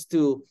left just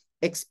to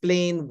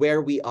explain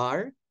where we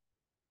are.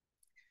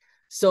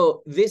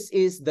 So this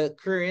is the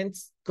current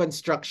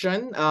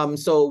construction.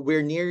 So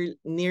we're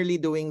nearly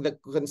doing the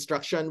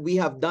construction. We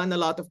have done a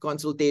lot of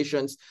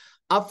consultations.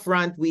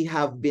 Upfront, we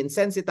have been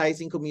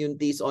sensitizing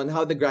communities on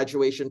how the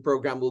graduation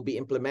program will be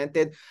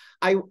implemented.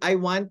 I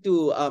want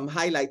to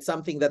highlight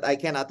something that I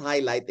cannot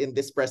highlight in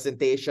this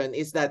presentation,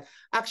 is that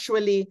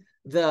actually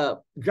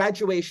the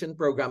graduation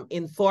program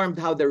informed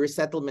how the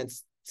resettlement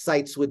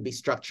sites would be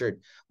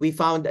structured. We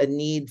found a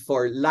need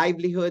for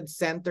livelihood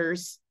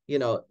centers, you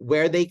know,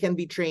 where they can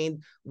be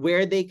trained,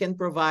 where they can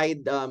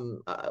provide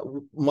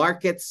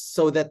markets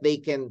so that they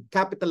can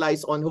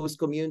capitalize on host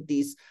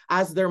communities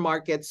as their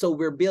markets. So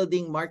we're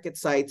building market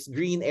sites,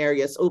 green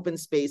areas, open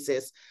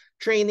spaces,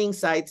 training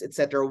sites,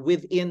 etc.,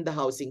 within the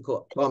housing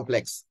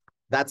complex.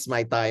 That's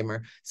my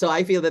timer. So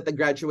I feel that the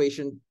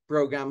graduation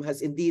program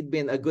has indeed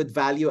been a good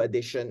value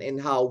addition in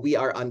how we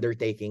are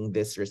undertaking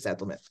this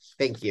resettlement.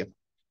 Thank you.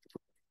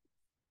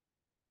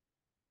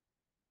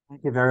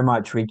 Thank you very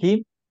much,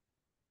 Ricky.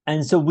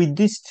 And so with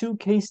these two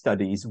case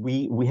studies,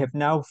 we have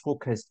now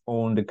focused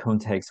on the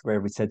context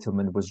where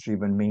resettlement was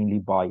driven mainly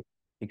by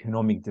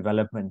economic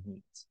development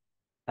needs.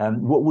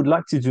 What we'd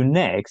like to do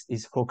next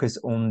is focus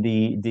on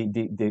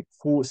the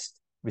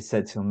forced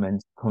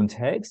resettlement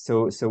context.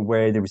 So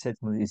where the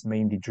resettlement is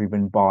mainly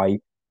driven by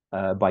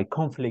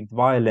conflict,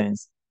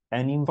 violence,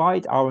 and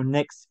invite our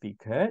next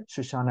speaker,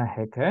 Shoshana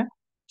Hecker,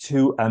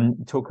 to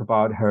talk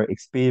about her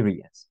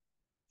experience.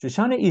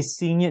 Shoshana is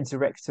Senior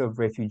Director of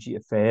Refugee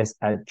Affairs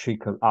at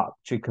Trickle Up.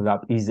 Trickle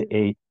Up is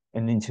an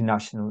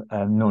international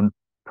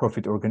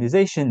non-profit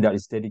organization that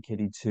is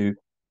dedicated to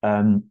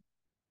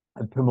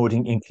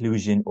promoting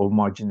inclusion of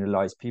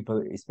marginalized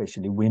people,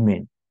 especially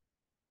women.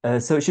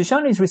 So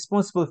Shoshana is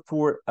responsible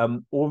for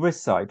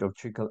oversight of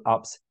Trickle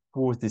Up's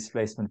forced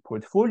displacement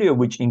portfolio,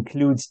 which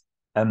includes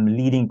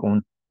leading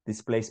on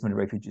displacement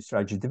refugee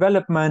strategy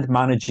development,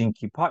 managing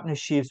key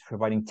partnerships,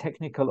 providing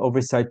technical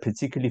oversight,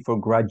 particularly for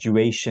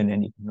graduation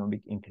and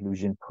economic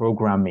inclusion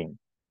programming.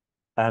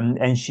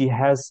 And she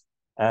has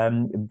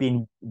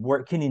been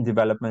working in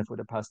development for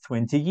the past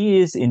 20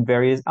 years in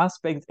various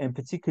aspects, and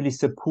particularly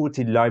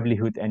supported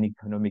livelihood and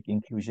economic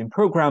inclusion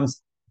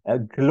programs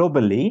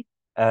globally,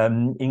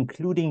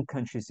 including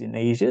countries in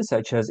Asia,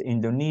 such as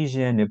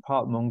Indonesia,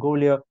 Nepal,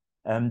 Mongolia,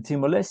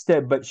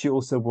 Timor-Leste, but she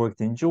also worked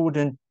in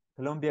Jordan,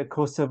 Colombia,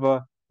 Kosovo,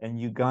 and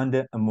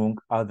Uganda, among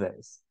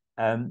others.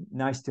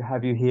 Nice to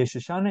have you here,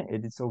 Shoshana.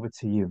 It's over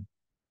to you.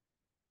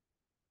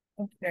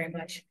 Thank you very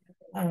much.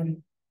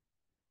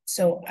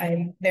 So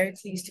I'm very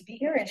pleased to be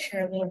here and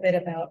share a little bit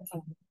about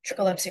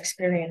Trickle Up's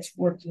experience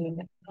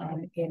working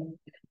in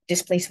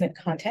displacement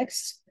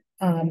contexts.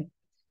 All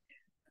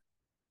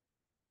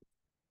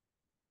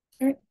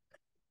right.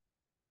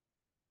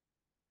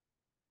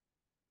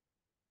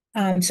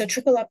 So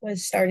Trickle Up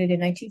was started in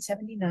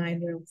 1979.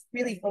 We're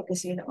really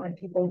focusing on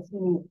people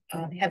who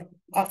have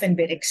often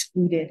been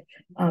excluded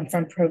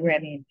from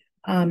programming.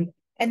 And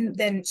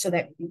then so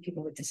that would be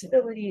people with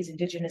disabilities,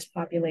 indigenous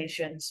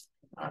populations,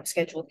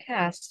 scheduled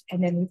castes,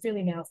 and then we've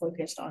really now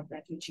focused on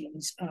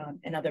refugees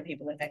and other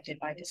people affected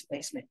by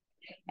displacement.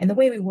 And the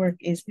way we work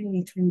is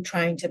really through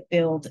trying to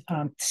build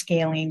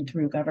scaling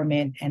through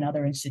government and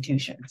other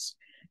institutions.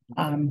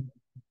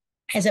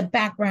 As a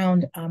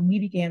background, we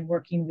began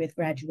working with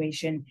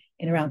graduation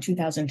in around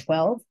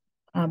 2012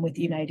 with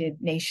the United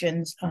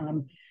Nations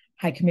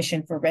High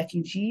Commission for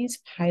Refugees,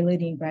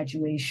 piloting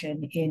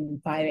graduation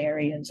in 5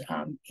 areas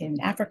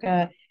in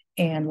Africa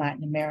and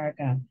Latin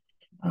America.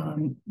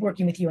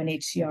 Working with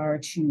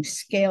UNHCR to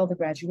scale the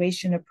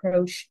graduation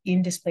approach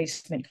in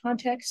displacement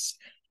contexts,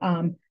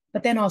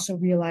 but then also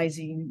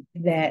realizing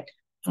that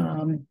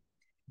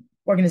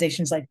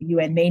organizations like the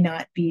UN may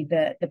not be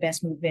the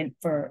best movement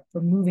for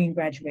moving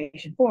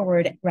graduation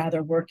forward,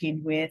 rather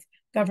working with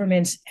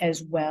governments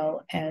as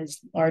well as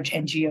large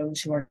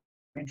NGOs who are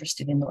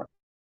interested in work.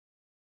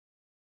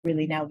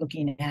 Really now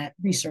looking at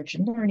research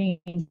and learning,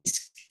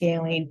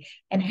 scaling,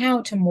 and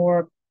how to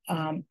more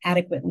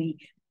adequately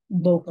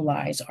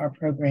localize our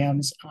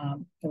programs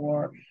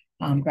for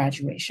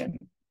graduation.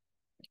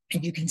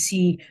 And you can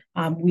see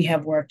we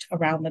have worked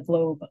around the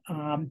globe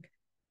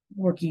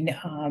working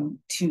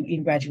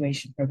in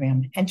graduation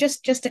program. And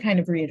just to kind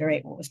of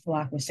reiterate what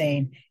Palak was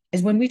saying,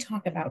 is when we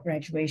talk about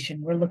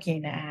graduation, we're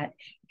looking at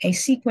a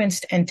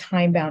sequenced and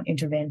time-bound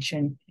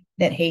intervention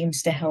that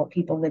aims to help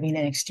people living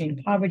in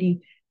extreme poverty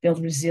build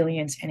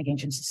resilience and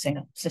engage in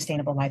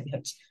sustainable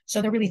livelihoods.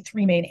 So there are really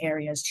 3 main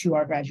areas to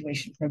our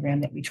graduation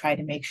program that we try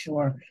to make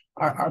sure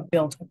are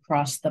built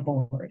across the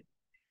board.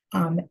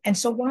 And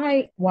so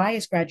why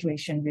is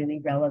graduation really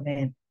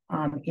relevant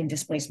in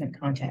displacement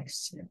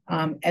contexts?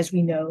 As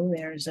we know,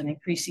 there's an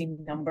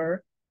increasing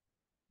number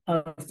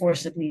of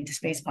forcibly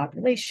displaced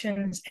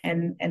populations,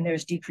 and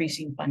there's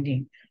decreasing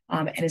funding,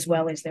 and as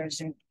well as there's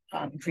an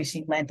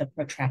increasing length of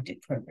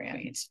protracted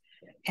programming.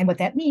 And what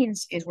that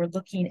means is we're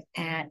looking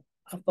at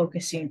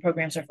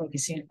programs are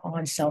focusing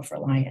on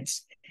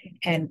self-reliance,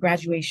 and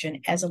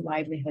graduation as a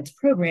livelihoods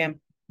program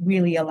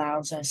really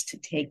allows us to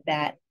take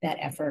that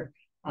effort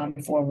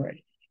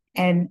forward.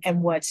 And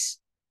what's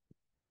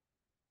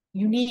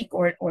unique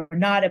or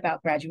not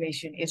about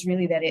graduation is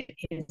really that it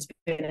has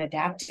been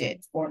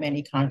adapted for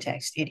many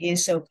contexts. It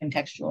is so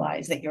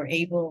contextualized that you're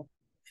able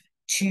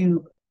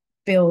to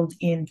build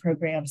in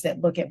programs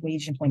that look at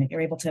wage employment. You're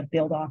able to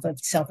build off of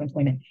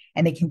self-employment,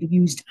 and they can be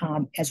used,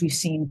 as we've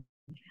seen,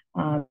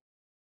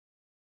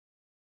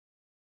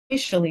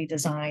 initially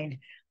designed,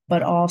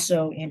 but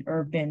also in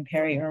urban,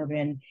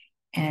 peri-urban,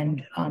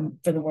 and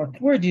for the work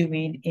we're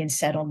doing in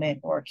settlement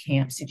or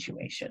camp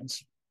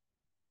situations.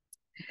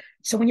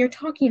 So when you're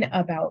talking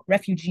about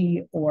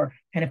refugee or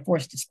kind of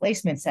forced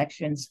displacement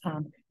sections,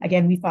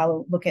 again, we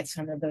look at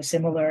some of those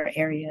similar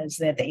areas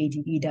that the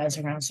ADB does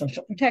around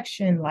social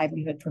protection,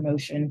 livelihood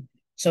promotion,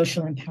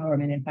 social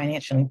empowerment, and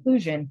financial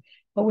inclusion.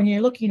 But when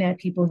you're looking at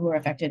people who are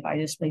affected by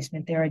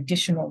displacement, there are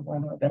additional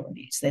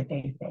vulnerabilities that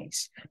they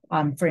face.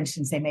 For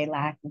instance, they may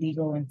lack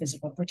legal and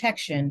physical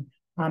protection.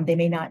 They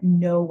may not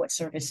know what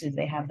services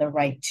they have the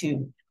right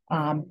to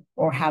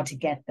or how to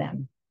get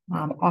them.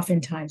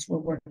 Oftentimes, we're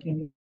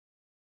working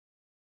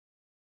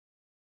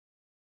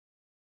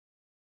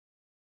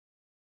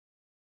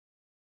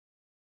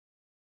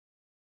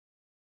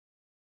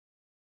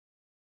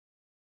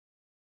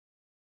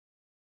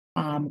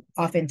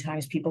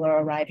oftentimes people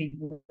are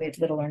arriving with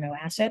little or no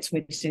assets,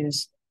 which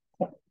is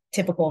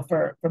typical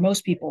for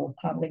most people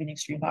living in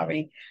extreme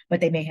poverty,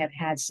 but they may have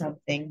had some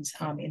things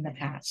in the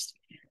past.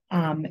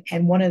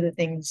 And one of the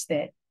things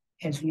that,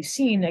 as we've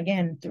seen,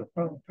 again, through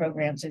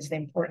programs, is the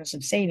importance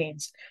of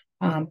savings.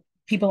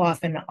 People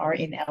often are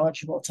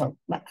ineligible to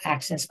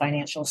access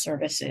financial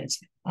services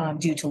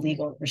due to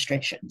legal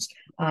restrictions.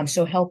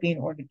 So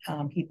helping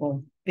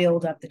people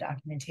build up the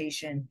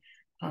documentation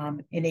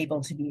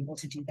enabled to be able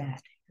to do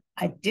that.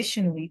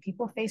 Additionally,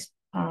 people face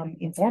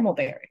informal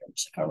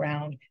barriers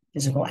around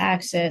physical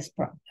access,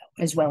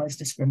 as well as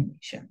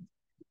discrimination.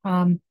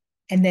 And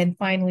then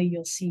finally,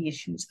 you'll see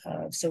issues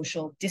of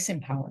social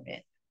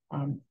disempowerment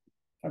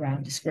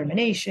around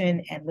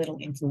discrimination and little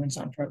influence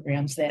on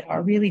programs that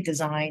are really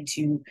designed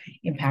to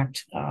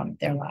impact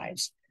their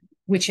lives,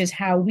 which is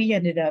how we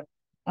ended up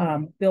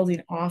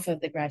building off of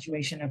the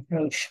graduation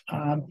approach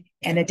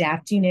and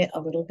adapting it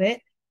a little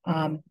bit.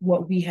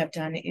 What we have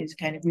done is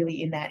kind of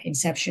really in that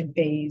inception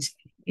phase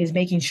is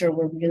making sure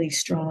we're really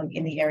strong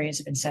in the areas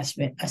of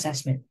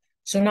assessment.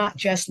 So not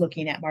just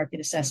looking at market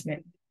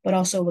assessment, but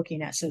also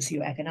looking at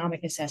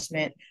socioeconomic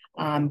assessment,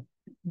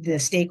 the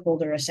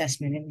stakeholder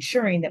assessment, and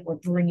ensuring that we're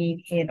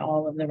bringing in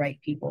all of the right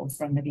people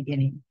from the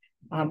beginning.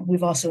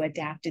 We've also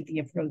adapted the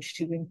approach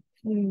to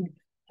include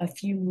a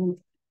few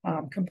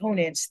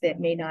components that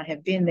may not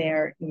have been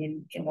there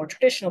in more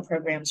traditional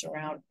programs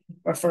around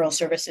referral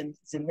services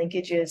and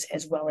linkages,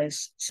 as well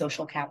as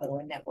social capital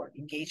and network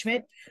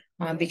engagement,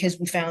 because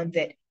we found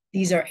that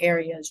these are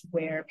areas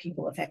where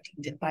people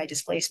affected by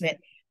displacement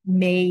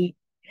may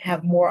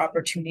have more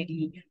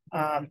opportunity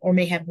or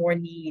may have more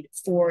need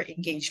for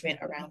engagement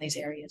around these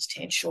areas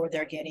to ensure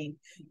they're getting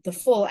the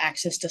full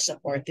access to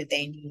support that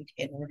they need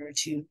in order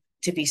to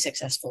be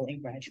successful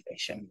in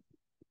graduation.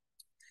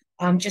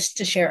 Just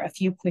to share a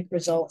few quick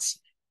results,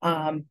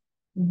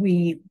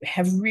 we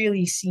have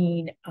really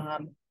seen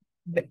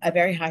a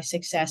very high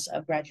success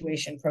of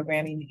graduation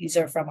programming. These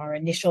are from our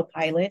initial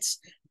pilots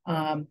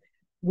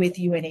with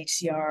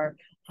UNHCR,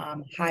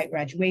 high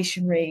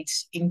graduation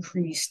rates,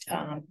 increased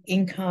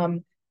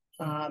income,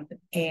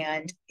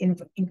 and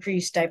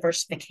increased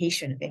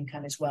diversification of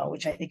income as well,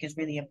 which I think is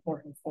really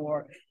important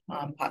for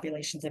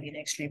populations living in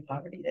extreme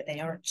poverty, that they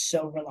aren't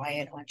so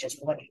reliant on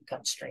just one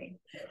income stream.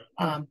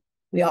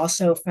 We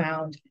also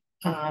found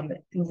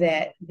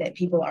that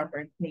people are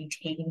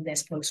maintaining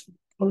this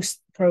post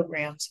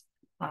programs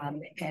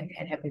and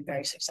have been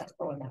very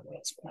successful in that way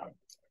as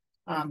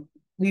well.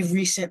 We've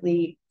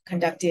recently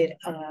conducted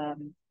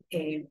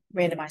a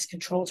randomized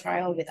control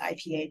trial with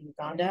IPA in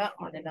Uganda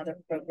on another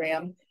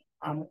program,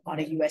 on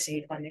a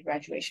USAID funded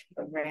graduation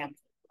program,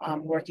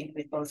 working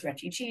with both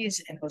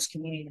refugees and host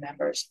community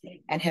members,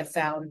 and have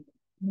found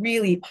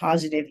really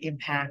positive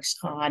impacts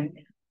on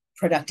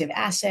productive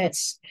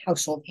assets,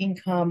 household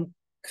income,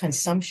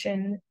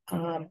 consumption,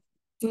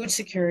 food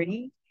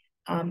security,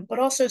 but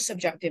also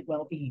subjective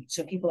well-being.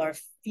 So people are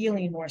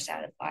feeling more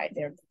satisfied.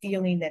 They're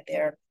feeling that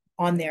they're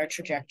on their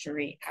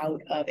trajectory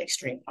out of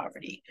extreme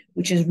poverty,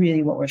 which is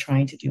really what we're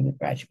trying to do with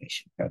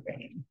graduation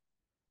programming.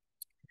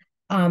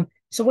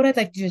 So what I'd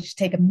like to do is just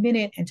take a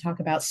minute and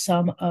talk about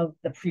some of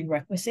the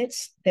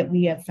prerequisites that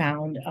we have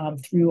found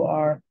through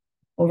our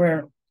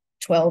over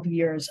 12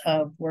 years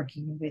of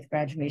working with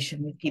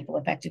graduation with people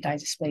affected by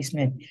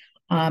displacement,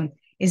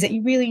 is that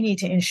you really need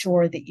to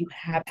ensure that you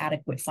have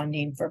adequate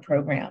funding for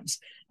programs,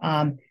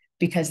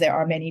 because there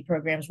are many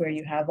programs where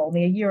you have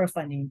only a year of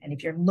funding. And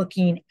if you're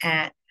looking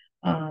at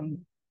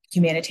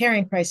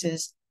humanitarian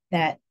crisis,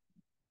 that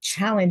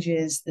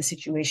challenges the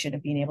situation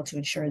of being able to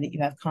ensure that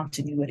you have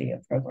continuity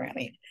of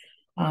programming.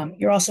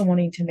 You're also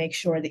wanting to make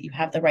sure that you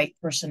have the right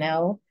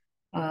personnel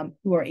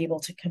who are able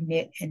to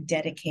commit and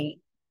dedicate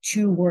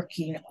to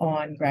working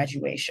on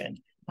graduation.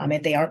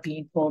 And they are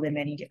being pulled in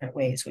many different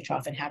ways, which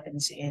often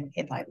happens in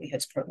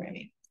livelihoods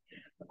programming.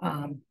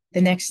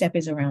 The next step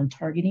is around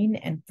targeting.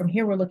 And from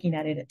here, we're looking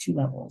at it at two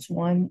levels.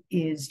 One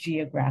is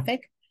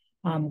geographic,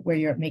 where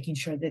you're making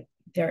sure that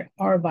there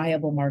are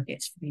viable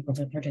markets for people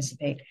to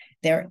participate.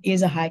 There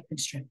is a high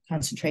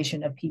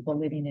concentration of people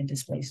living in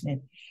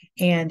displacement.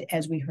 And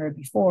as we heard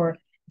before,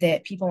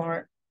 that people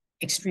aren't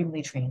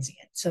extremely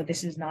transient. So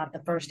this is not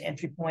the first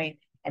entry point,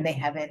 and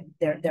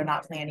they're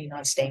not planning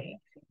on staying.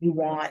 You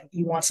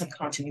want some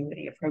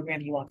continuity of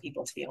program. You want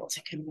people to be able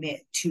to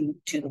commit to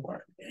the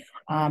work.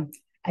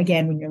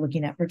 Again, when you're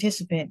looking at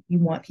participant, you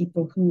want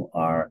people who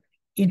are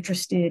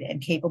interested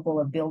and capable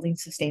of building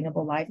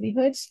sustainable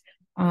livelihoods.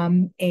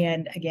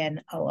 And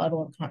again, a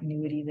level of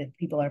continuity that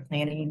people are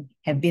planning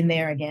have been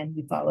there. Again,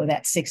 we follow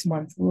that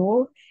 6-month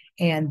rule,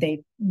 and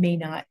they may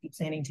not be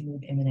planning to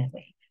move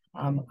imminently.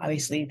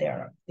 Obviously,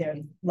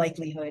 there's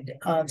likelihood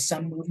of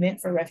some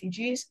movement for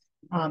refugees,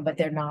 but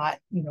they're not,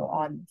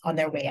 on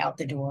their way out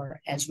the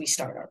door as we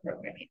start our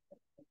programming.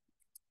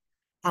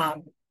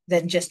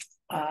 Then just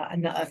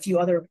a few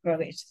other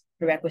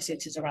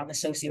prerequisites is around the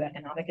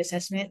socioeconomic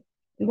assessment.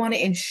 We want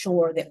to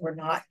ensure that we're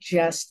not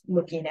just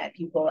looking at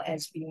people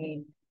as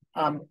being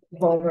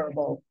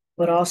vulnerable,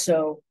 but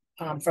also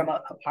from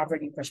a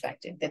poverty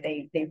perspective, that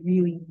they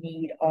really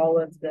need all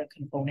of the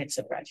components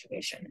of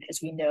graduation.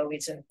 As we know,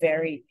 it's a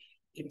very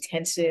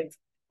intensive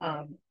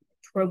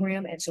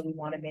program, and so we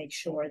want to make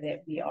sure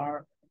that we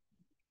are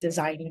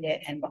designing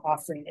it and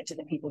offering it to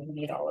the people who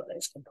need all of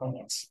those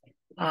components.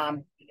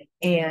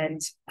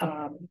 And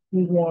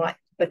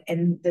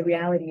the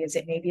reality is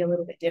it may be a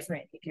little bit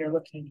different if you're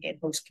looking at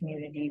host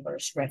community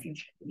versus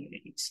refugee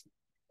communities.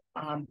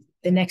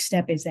 The next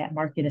step is that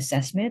market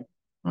assessment.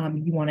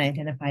 You want to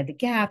identify the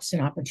gaps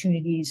and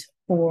opportunities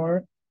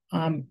for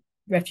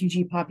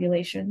refugee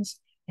populations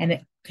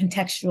and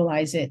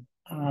contextualize it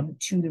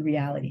to the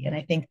reality. And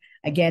I think,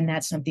 again,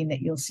 that's something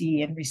that you'll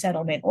see in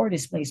resettlement or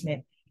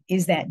displacement,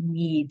 is that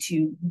need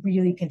to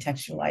really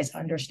contextualize,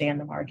 understand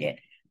the market,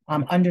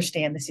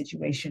 understand the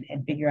situation,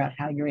 and figure out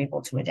how you're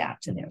able to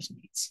adapt to their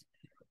needs.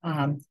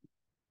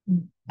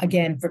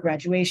 Again, for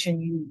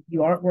graduation,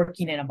 you aren't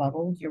working in a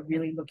bubble. You're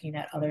really looking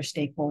at other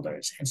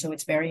stakeholders. And so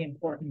it's very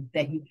important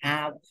that you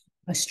have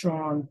a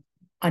strong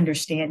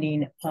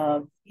understanding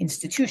of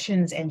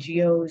institutions,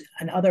 NGOs,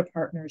 and other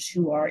partners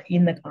who are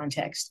in the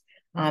context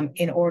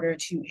in order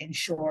to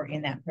ensure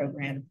in that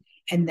program.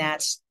 And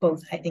that's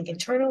both, I think,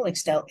 internal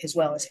as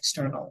well as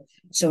external.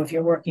 So if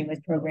you're working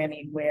with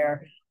programming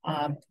where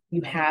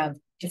you have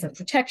different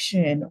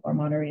protection or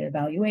monitoring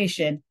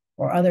evaluation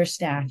or other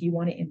staff, you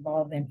want to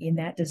involve them in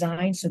that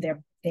design so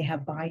they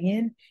have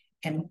buy-in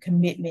and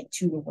commitment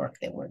to the work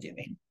that we're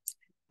doing.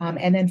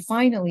 And then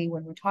finally,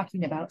 when we're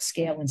talking about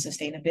scale and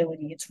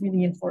sustainability, it's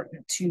really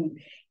important to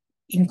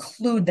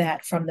include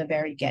that from the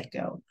very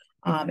get-go.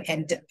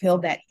 and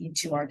build that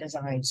into our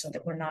design so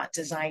that we're not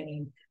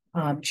designing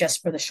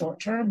just for the short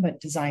term,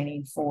 but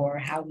designing for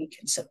how we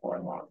can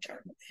support long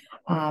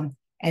term.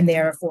 And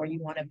therefore,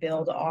 you want to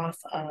build off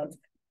of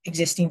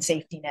existing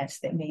safety nets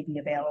that may be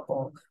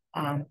available.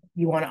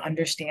 You want to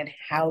understand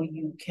how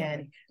you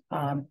can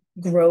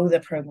grow the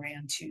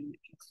program to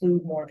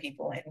include more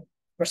people and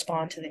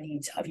respond to the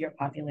needs of your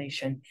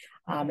population.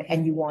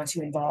 And you want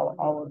to involve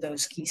all of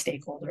those key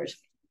stakeholders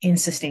in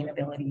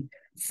sustainability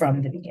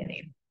from the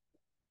beginning.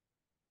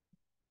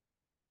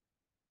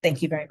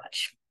 Thank you very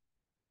much.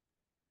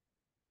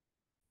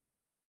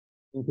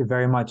 Thank you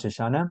very much,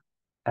 Ashana.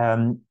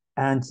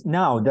 And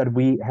now that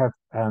we have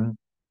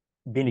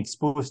been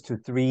exposed to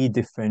three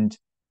different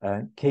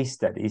case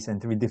studies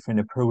and three different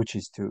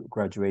approaches to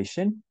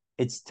graduation,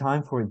 it's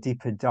time for a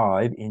deeper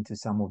dive into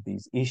some of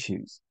these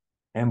issues.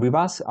 And we've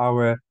asked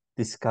our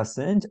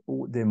discussant,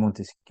 de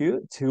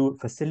Montesquieu, to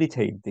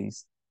facilitate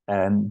this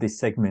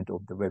segment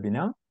of the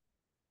webinar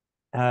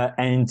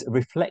and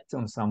reflect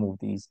on some of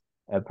these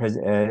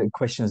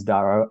questions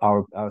that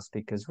our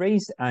speakers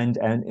raised, and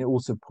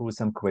also pose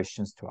some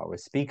questions to our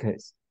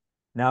speakers.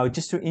 Now,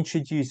 just to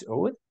introduce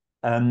Aude,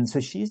 so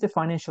she's the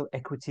Financial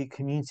Equity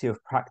Community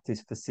of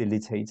Practice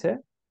Facilitator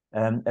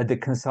at the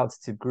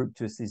consultative group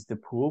to assist the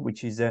poor,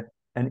 which is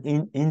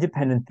an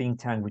independent think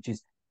tank, which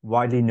is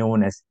widely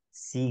known as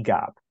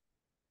CGAP.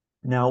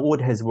 Now,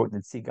 Aude has worked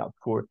at CGAP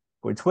for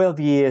 12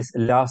 years,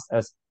 last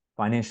as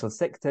financial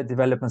sector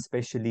development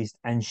specialist,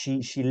 and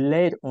she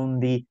led on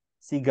the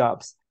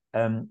CGAP's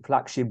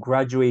flagship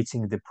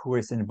Graduating the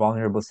Poorest and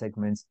Vulnerable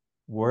Segments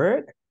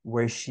work,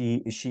 where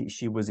she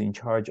was in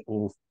charge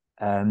of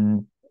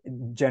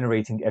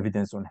generating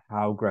evidence on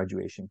how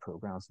graduation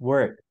programs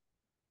work.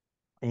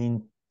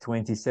 In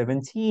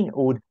 2017,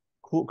 Aude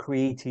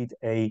co-created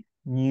a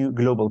new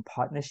global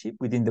partnership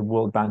within the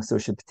World Bank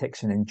Social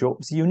Protection and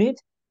Jobs Unit,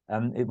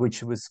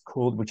 which is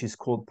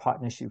called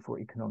Partnership for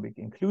Economic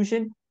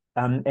Inclusion.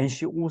 And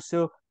she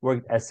also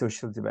worked as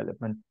social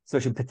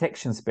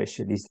protection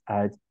specialist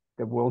at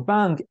the World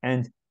Bank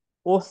and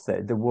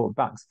authored the World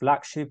Bank's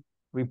flagship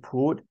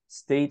report,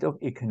 State of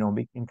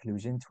Economic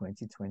Inclusion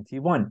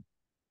 2021.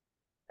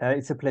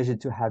 It's a pleasure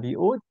to have you,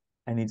 Aude,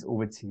 and it's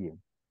over to you.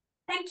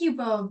 Thank you,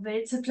 Bob.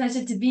 It's a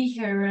pleasure to be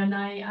here, and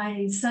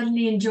I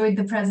certainly enjoyed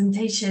the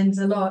presentations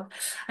a lot.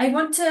 I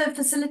want to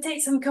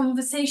facilitate some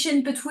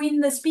conversation between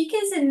the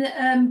speakers,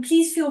 and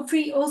please feel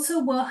free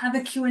also, we'll have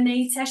a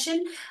Q&A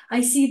session.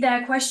 I see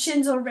there are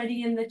questions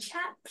already in the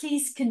chat.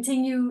 Please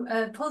continue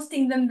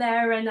posting them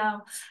there, and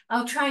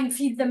I'll try and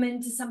feed them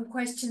into some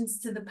questions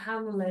to the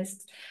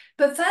panelists.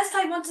 But first,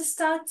 I want to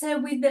start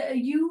with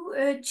you,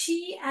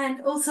 Chi,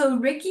 and also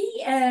Ricky,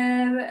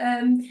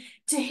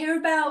 to hear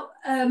about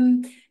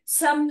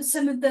some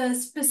of the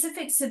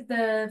specifics of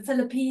the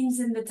Philippines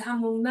and the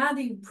Tamil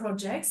Nadu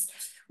projects.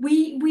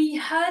 We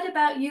heard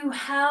about you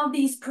how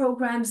these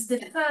programs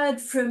differed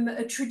from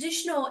a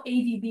traditional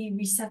ADB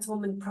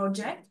resettlement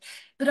project,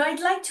 but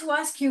I'd like to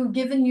ask you,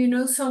 given you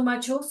know so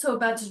much also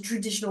about a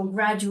traditional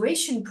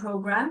graduation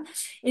program,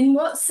 in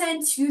what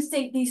sense you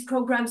think these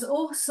programs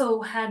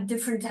also had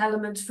different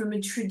elements from a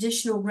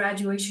traditional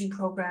graduation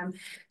program?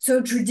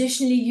 So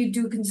traditionally you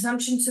do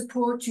consumption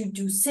support, you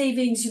do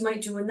savings, you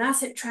might do an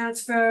asset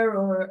transfer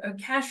or a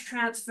cash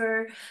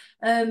transfer,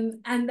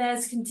 and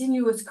there's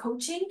continuous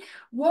coaching.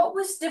 What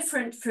was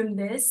different from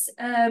this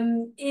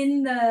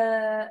in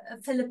the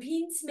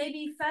Philippines,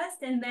 maybe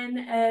first, and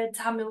then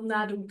Tamil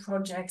Nadu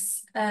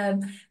projects?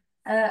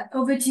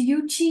 Over to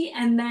you, Chi,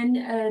 and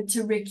then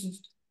to Ricky.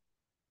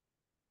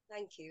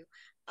 Thank you.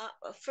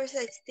 First,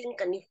 I think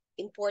an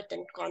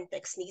important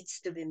context needs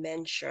to be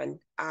mentioned,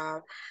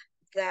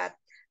 that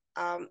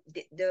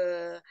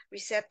the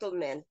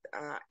resettlement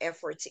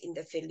efforts in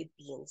the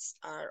Philippines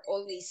are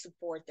always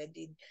supported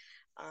with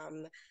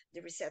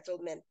the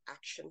Resettlement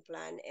Action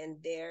Plan, and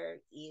there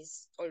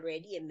is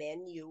already a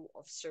menu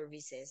of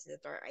services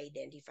that are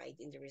identified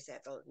in the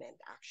Resettlement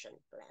Action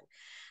Plan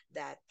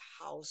that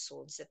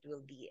households that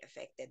will be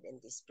affected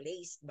and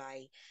displaced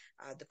by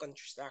the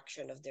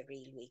construction of the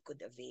railway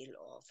could avail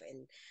of.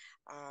 And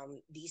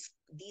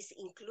these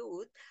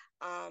include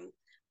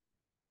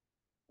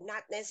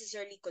not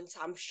necessarily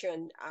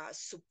consumption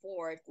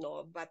support,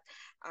 no, but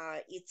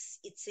it's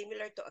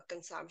similar to a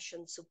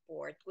consumption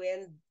support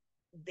when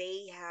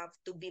they have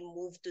to be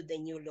moved to the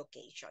new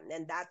location,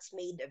 and that's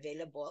made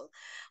available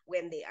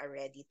when they are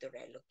ready to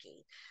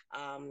relocate.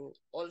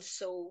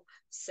 Also,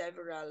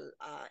 several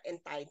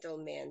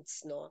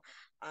entitlements, no,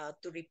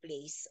 to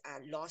replace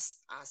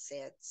lost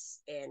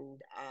assets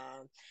and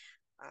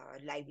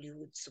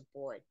livelihood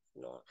support,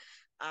 no.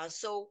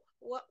 So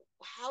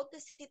how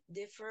does it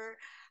differ?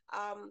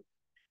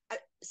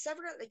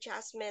 Several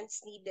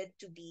adjustments needed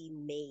to be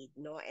made,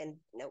 no, and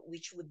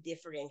which would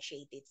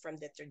differentiate it from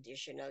the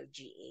traditional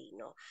GA,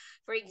 no.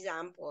 For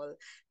example,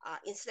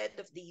 instead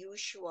of the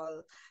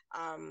usual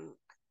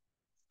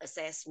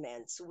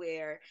assessments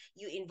where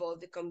you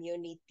involve the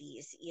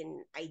communities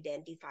in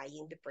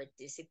identifying the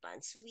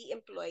participants, we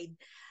employed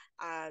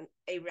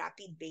a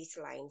rapid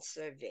baseline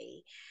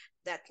survey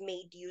that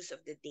made use of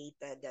the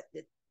data that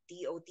the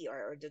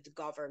DOTR or the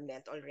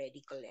government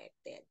already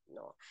collected,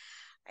 no?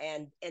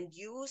 And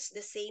use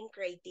the same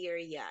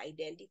criteria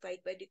identified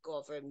by the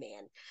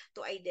government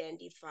to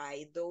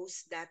identify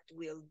those that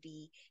will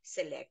be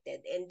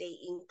selected. And they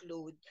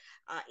include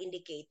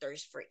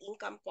indicators for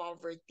income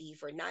poverty,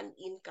 for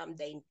non-income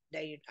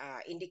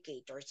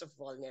indicators of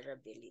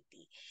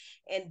vulnerability.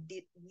 And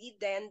we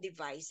then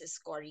devise a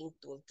scoring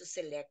tool to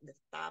select the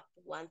top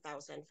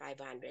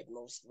 1,500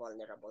 most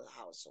vulnerable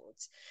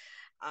households,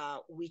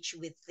 which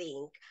we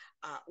think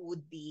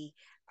would be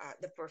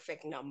the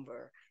perfect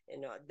number,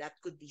 that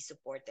could be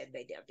supported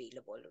by the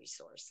available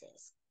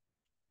resources.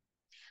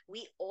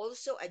 We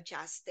also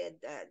adjusted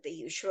the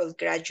usual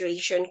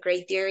graduation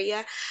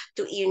criteria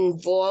to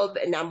involve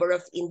a number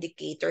of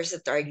indicators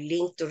that are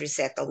linked to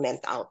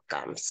resettlement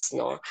outcomes.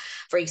 No,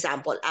 for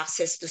example,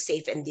 access to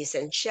safe and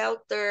decent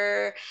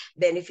shelter,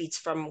 benefits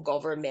from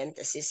government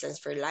assistance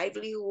for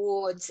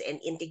livelihoods,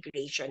 and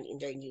integration in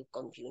their new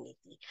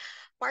community.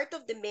 Part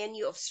of the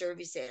menu of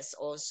services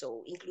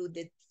also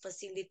included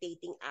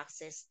facilitating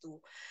access to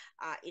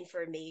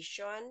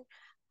information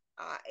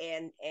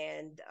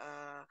and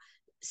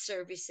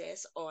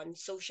services on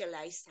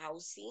socialized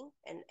housing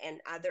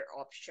and other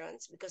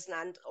options, because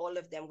not all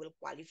of them will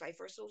qualify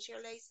for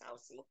socialized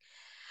housing.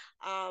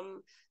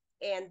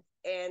 And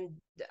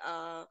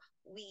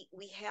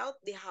we help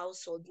the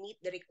household meet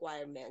the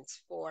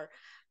requirements for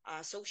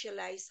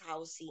socialized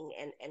housing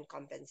and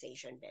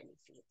compensation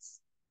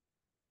benefits.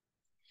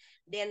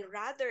 Then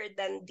rather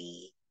than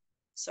the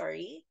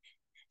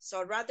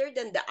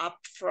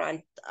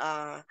upfront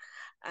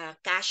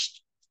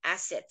cash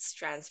assets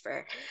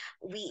transfer,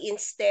 we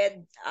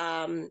instead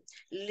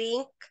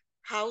link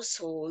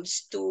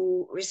households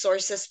to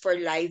resources for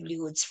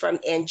livelihoods from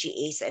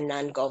NGAs and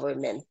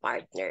non-government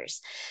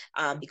partners.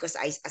 Because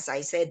as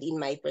I said in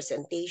my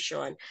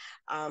presentation,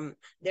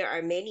 there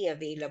are many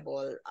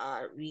available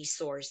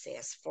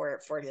resources for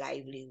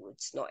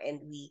livelihoods, no? And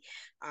we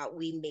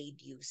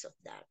made use of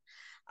that.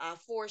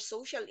 For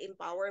social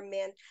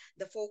empowerment,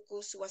 the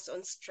focus was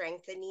on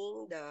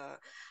strengthening the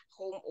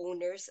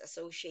homeowners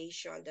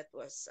association that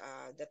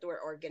were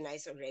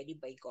organized already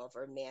by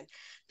government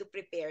to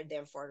prepare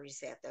them for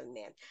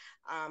resettlement.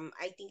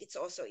 I think it's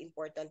also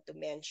important to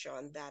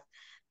mention that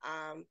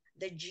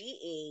the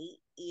GA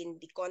in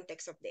the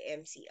context of the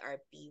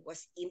MCRP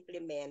was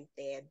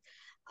implemented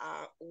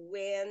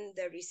when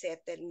the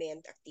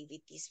resettlement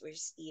activities were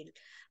still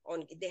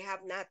on. They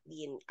have not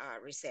been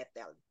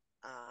resettled.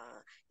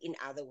 In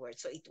other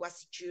words, so it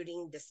was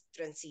during this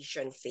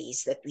transition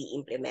phase that we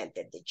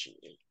implemented the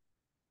GA.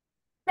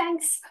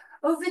 Thanks.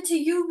 Over to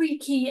you,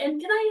 Riki. And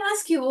can I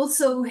ask you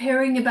also,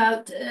 hearing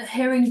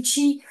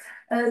Chi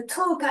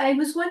talk, I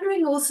was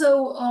wondering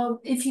also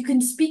if you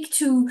can speak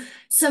to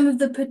some of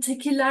the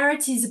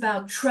particularities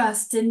about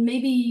trust and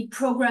maybe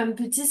program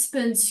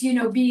participants,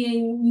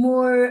 being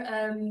more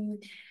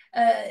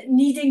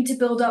needing to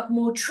build up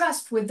more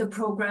trust with the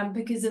program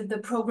because of the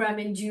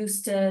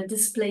program-induced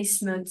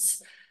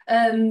displacements.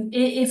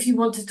 If you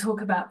want to talk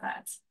about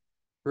that.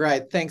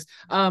 Right, thanks.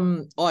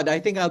 Odd, I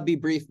think I'll be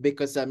brief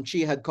because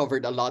Chi had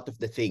covered a lot of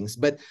the things.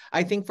 But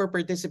I think for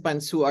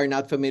participants who are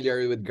not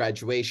familiar with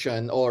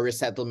graduation or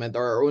resettlement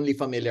or are only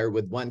familiar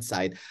with one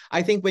side,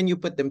 I think when you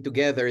put them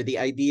together, the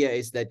idea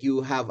is that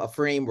you have a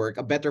framework,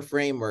 a better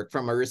framework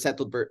from a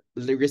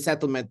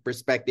resettlement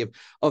perspective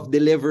of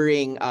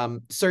delivering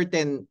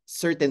certain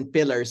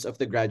pillars of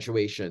the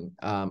graduation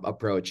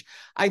approach.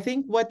 I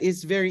think what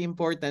is very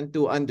important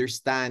to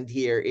understand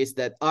here is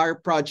that our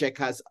project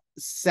has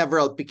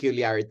several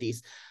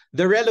peculiarities.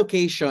 The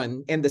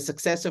relocation and the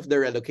success of the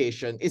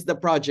relocation is the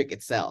project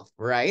itself,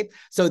 right?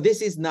 So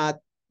this is not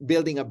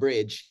building a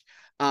bridge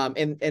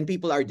and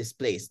people are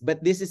displaced,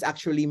 but this is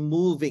actually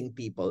moving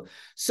people.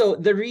 So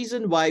the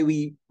reason why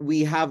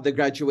we have the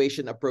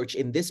graduation approach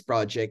in this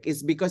project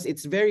is because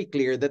it's very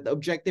clear that the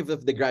objective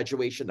of the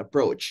graduation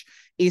approach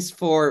is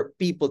for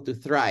people to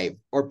thrive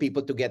or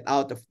people to get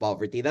out of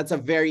poverty. That's a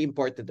very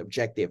important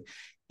objective.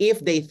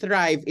 If they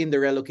thrive in the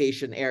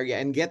relocation area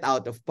and get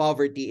out of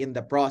poverty in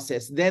the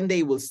process, then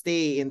they will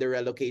stay in the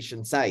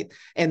relocation site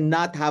and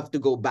not have to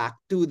go back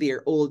to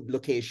their old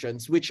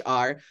locations, which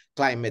are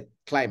climate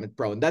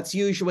prone. That's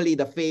usually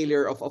the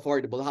failure of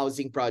affordable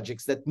housing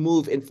projects that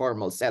move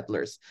informal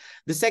settlers.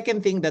 The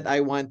second thing that I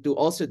want to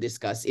also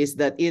discuss is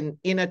that in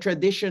a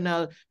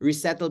traditional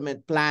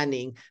resettlement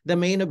planning, the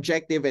main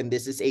objective, and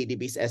this is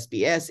ADB's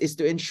SPS, is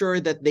to ensure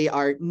that they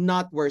are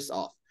not worse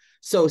off.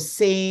 So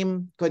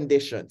same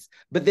conditions,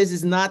 but this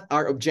is not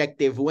our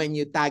objective when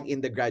you tag in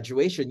the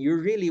graduation. You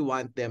really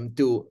want them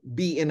to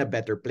be in a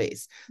better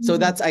place. So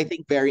that's, I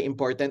think, very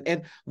important.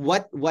 And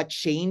what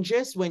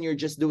changes when you're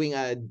just doing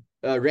a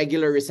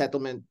regular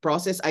resettlement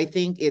process? I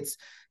think it's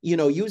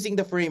using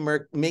the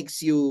framework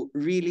makes you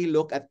really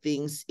look at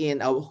things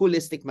in a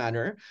holistic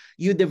manner.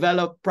 You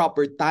develop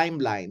proper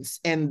timelines,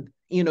 and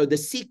the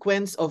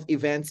sequence of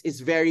events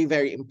is very,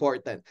 very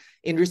important.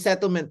 In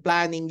resettlement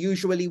planning,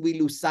 usually we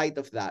lose sight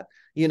of that.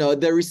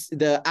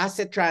 The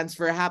asset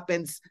transfer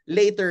happens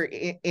later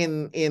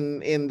in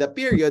the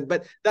period,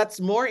 but that's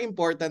more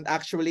important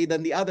actually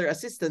than the other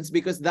assistance,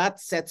 because that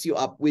sets you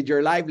up with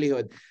your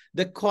livelihood.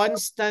 The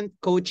constant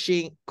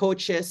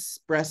coaches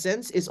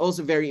presence is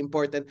also very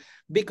important,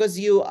 because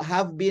you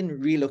have been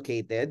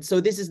relocated.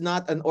 So this is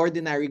not an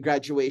ordinary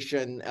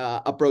graduation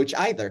approach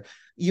either.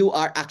 You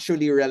are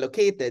actually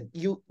relocated.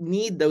 You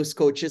need those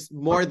coaches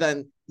more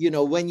than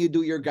when you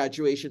do your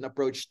graduation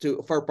approach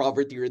for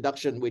poverty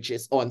reduction, which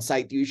is on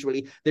site.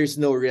 Usually there's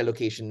no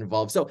relocation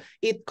involved. So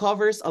it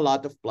covers a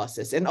lot of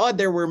pluses. And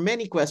there were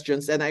many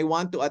questions, and I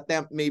want to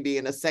attempt maybe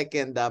in a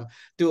second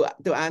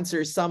to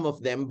answer some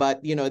of them.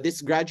 But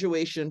this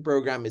graduation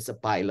program is a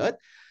pilot.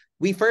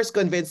 We first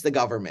convinced the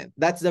government.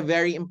 That's the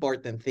very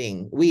important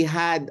thing. We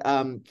had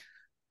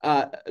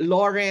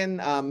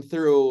Lauren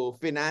through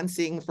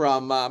financing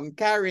from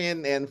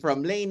Karen and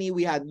from Lainey.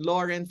 We had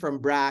Lauren from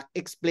BRAC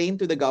explain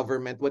to the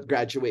government what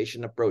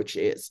graduation approach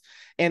is.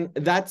 And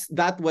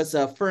that was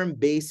a firm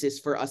basis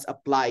for us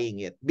applying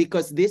it,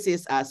 because this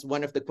is, as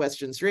one of the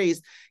questions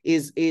raised,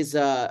 is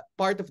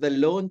part of the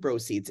loan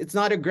proceeds. It's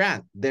not a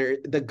grant.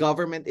 The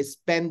government is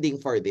spending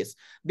for this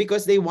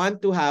because they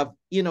want to have,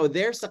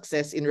 their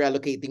success in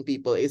relocating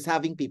people is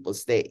having people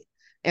stay.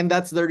 And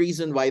that's the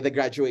reason why the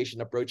graduation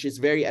approach is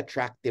very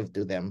attractive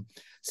to them.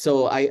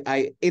 So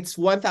it's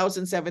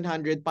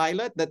 1,700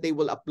 pilot that they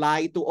will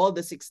apply to all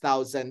the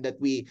 6,000 that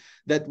we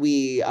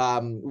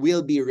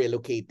will be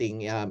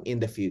relocating in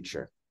the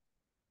future.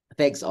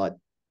 Thanks, Odd.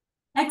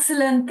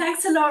 Excellent.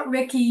 Thanks a lot,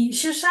 Ricky.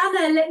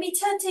 Shoshana, let me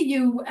turn to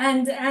you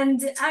and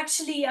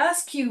actually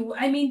ask you,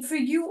 I mean, for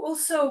you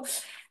also,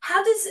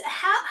 how does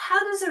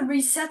a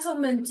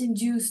resettlement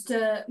induced,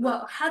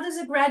 how does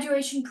a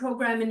graduation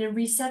program in a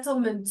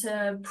resettlement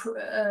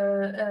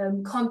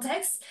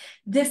context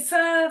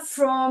differ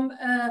from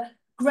a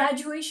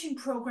graduation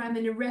program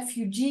in a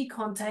refugee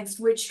context,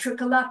 which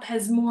Trickle Up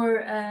has more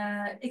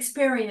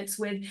experience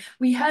with?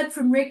 We heard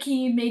from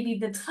Ricky maybe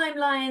the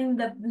timeline,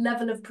 the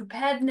level of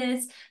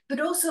preparedness, but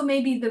also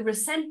maybe the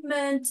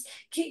resentment.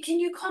 Can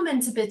you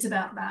comment a bit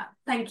about that?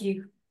 Thank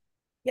you.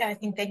 Yeah,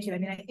 thank you. I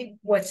mean, I think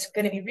what's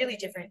going to be really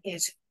different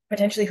is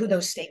potentially who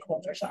those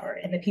stakeholders are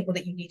and the people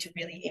that you need to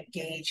really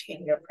engage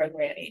in your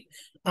programming,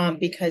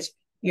 because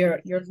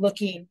they're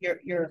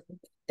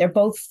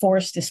both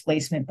forced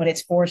displacement, but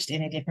it's forced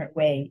in a different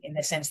way, in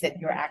the sense that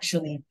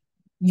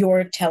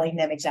you're telling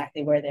them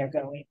exactly where they're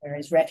going,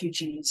 whereas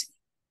refugees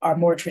are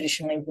more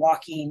traditionally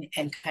walking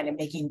and kind of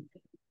making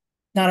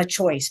not a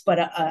choice, but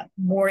a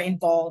more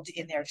involved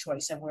in their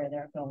choice of where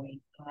they're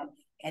going.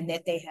 And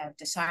that they have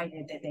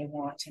decided that they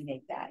want to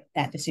make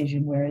that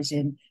decision. Whereas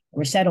in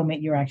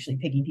resettlement, you're actually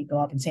picking people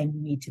up and saying,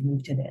 you need to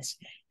move to this.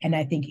 And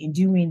I think in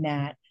doing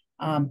that,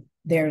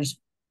 there's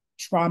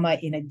trauma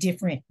in a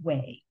different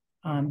way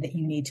that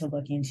you need to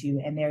look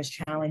into. And there's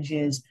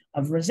challenges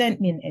of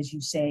resentment, as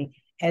you say,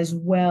 as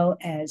well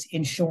as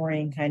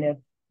ensuring kind of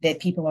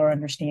that people are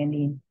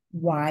understanding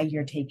why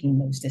you're taking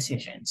those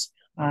decisions.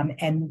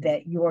 And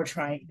that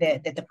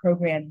that the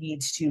program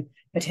needs to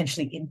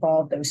potentially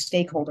involve those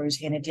stakeholders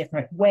in a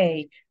different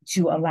way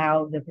to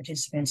allow the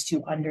participants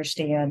to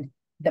understand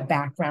the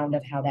background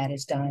of how that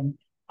is done.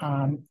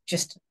 And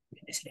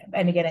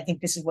again, I think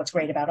this is what's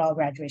great about all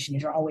graduation,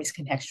 is you're always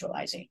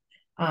contextualizing.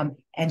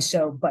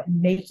 But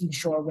making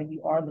sure when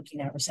you are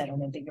looking at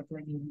resettlement that you're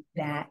bringing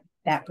that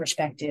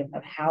perspective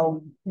of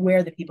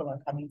where the people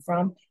are coming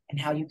from and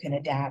how you can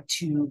adapt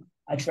to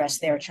address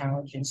their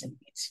challenges and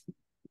needs.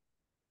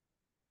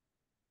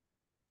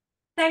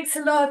 Thanks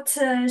a lot,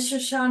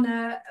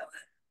 Shoshana.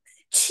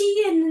 Chi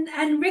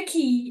and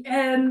Ricky,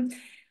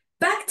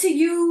 back to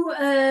you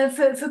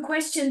for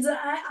questions.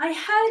 I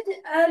heard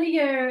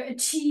earlier,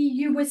 Chi,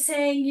 you were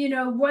saying,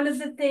 one of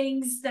the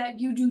things that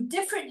you do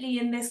differently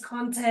in this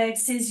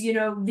context is,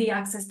 the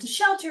access to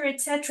shelter,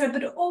 etc.,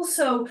 but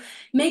also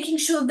making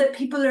sure that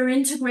people are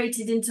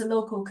integrated into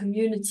local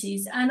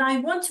communities. And I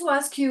want to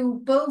ask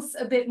you both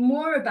a bit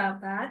more about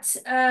that.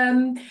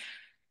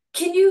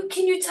 Can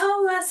you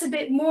tell us a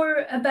bit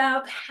more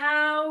about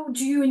how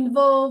do you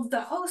involve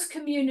the host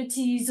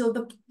communities or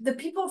the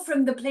people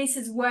from the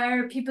places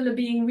where people are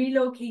being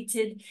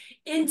relocated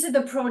into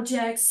the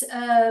projects,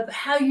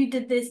 how you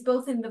did this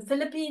both in the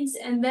Philippines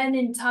and then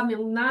in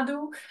Tamil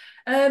Nadu,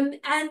 and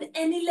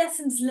any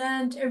lessons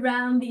learned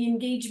around the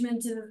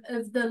engagement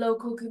of the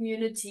local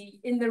community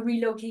in the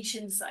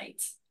relocation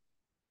site?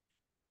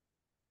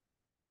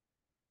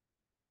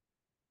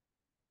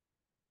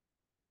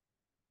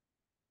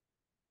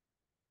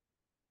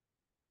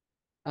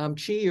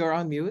 Chi, you're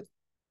on mute.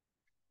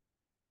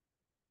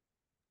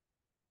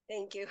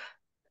 Thank you.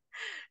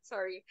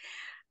 Sorry.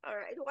 All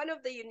right. One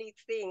of the unique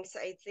things,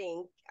 I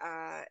think,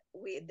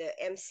 with the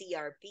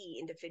MCRP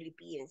in the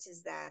Philippines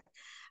is that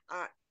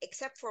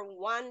except for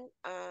one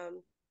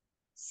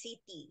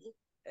city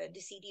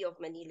the city of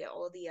Manila,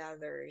 all the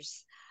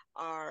others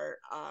are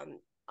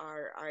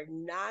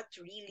not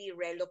really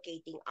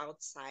relocating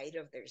outside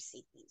of their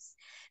cities,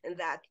 and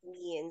that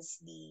means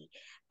the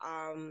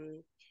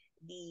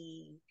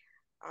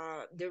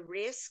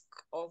risk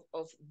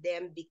of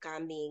them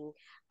becoming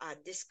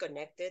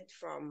disconnected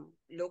from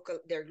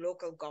their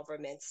local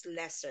governments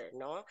lesser,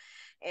 no?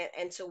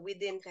 And so we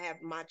didn't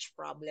have much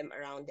problem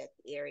around that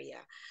area.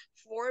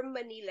 For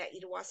Manila,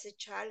 it was a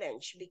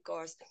challenge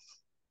because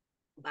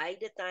by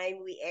the time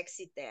we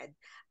exited,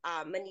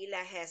 Manila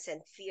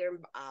hasn't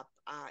firmed up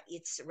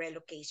its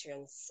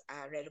relocation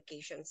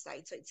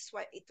site. So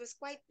it was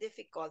quite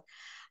difficult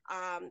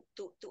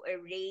to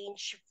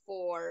arrange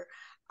for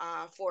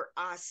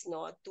us,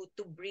 no,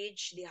 to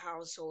bridge the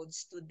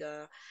households to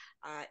the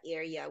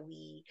area.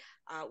 We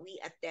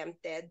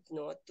attempted,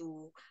 no,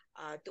 to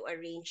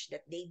arrange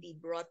that they be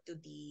brought to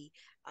the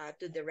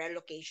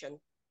relocation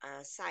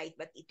site,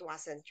 but it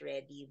wasn't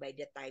ready by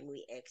the time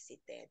we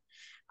exited.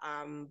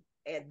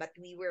 But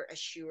we were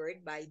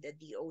assured by the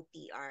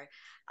DOTR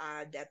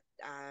that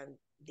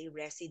the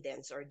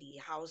residents or the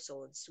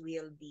households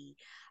will be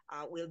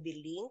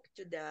linked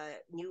to the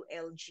new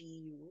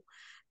LGU,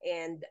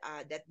 and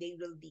that they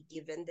will be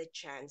given the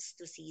chance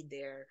to see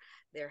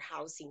their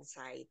housing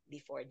site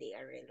before they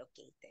are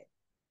relocated.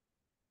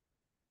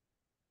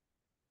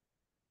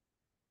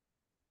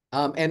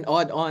 And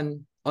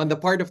on the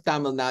part of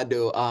Tamil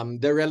Nadu,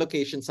 the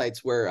relocation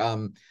sites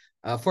were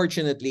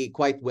fortunately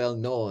quite well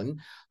known.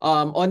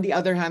 On the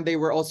other hand, they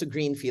were also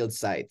greenfield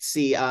sites.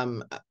 See,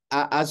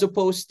 as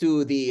opposed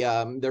to the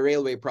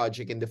railway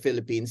project in the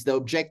Philippines, the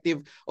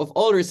objective of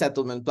all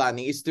resettlement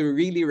planning is to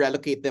really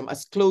relocate them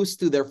as close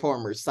to their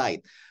former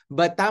site.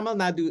 But the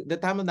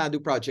Tamil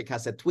Nadu project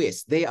has a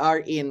twist. They are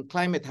in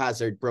climate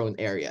hazard prone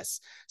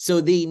areas.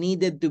 So they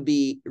needed to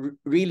be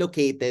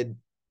relocated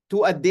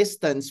to a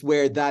distance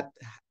where that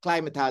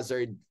climate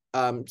hazard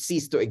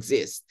cease to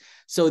exist.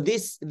 So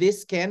this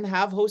can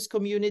have host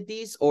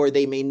communities, or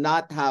they may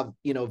not have,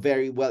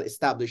 very well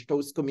established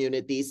host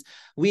communities.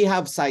 We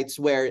have sites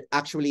where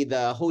actually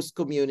the host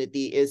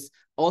community is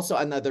also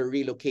another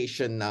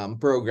relocation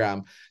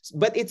program.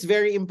 But it's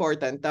very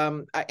important.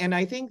 And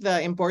I think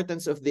the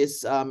importance of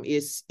this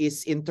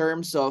is in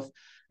terms of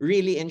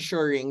really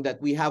ensuring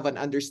that we have an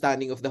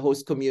understanding of the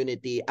host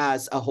community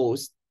as a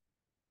host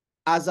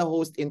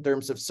in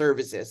terms of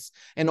services,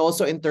 and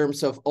also in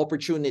terms of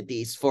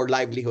opportunities for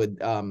livelihood.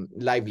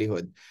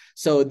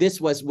 So this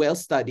was well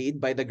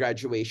studied by the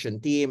graduation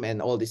team,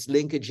 and all these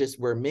linkages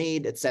were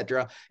made,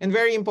 etc. And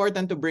very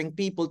important to bring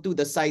people to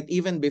the site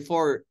even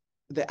before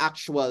the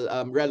actual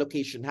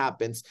relocation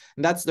happens.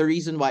 And that's the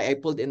reason why I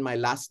pulled in my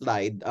last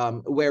slide,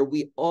 where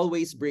we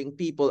always bring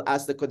people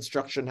as the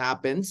construction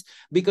happens,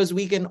 because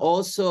we can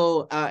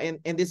also, and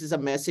this is a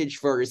message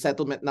for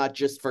resettlement, not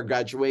just for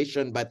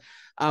graduation, but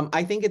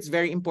I think it's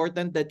very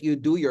important that you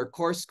do your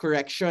course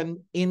correction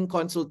in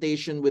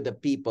consultation with the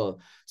people.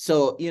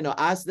 So,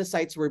 as the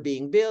sites were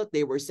being built,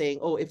 they were saying,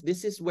 oh, if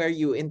this is where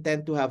you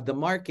intend to have the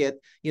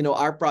market,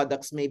 our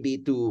products may be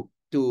too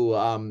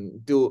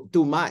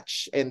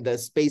much and the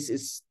space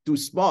is too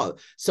small.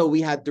 So we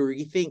had to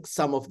rethink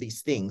some of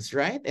these things,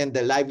 right? And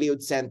the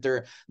livelihood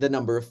center, the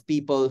number of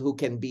people who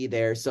can be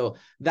there. So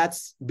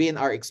that's been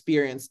our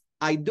experience.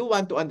 I do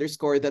want to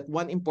underscore that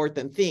one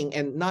important thing,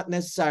 and not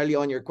necessarily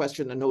on your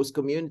question on host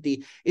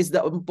community, is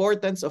the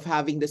importance of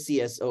having the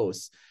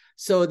CSOs.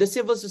 So the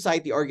civil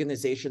society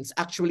organizations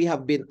actually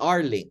have been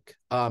our link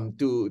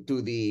to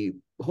the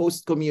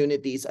host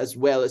communities as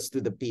well as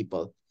to the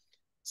people.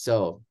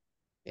 So,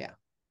 yeah.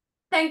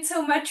 Thanks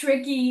so much,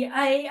 Ricky.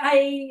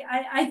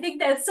 I think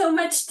there's so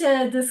much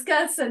to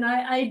discuss, and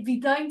I'd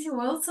be dying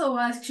to also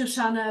ask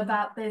Shoshana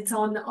about this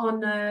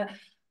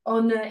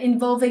on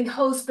involving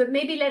hosts, but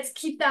maybe let's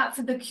keep that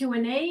for the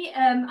Q&A.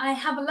 I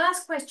have a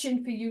last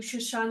question for you,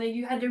 Shoshana.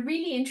 You had a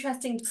really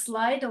interesting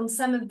slide on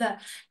some of the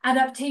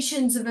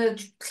adaptations of a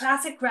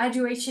classic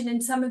graduation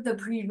and some of the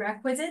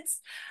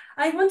prerequisites.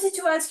 I wanted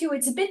to ask you,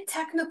 it's a bit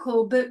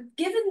technical, but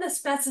given the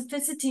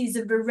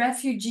specificities of a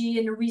refugee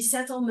in a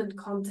resettlement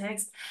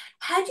context,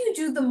 how do you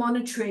do the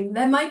monitoring?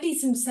 There might be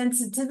some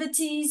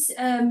sensitivities,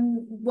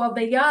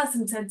 there are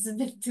some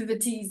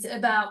sensitivities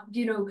about,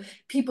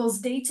 people's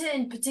data,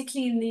 and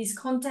particularly in these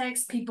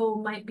contexts,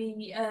 people might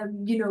be,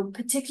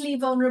 particularly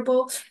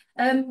vulnerable.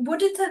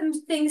 What are some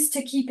things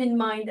to keep in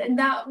mind? And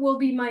that will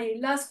be my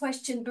last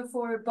question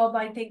before, Bob,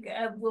 I think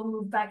we'll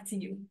move back to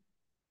you.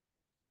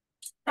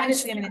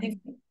 Honestly, I think,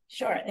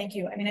 sure, thank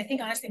you. I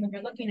think honestly, when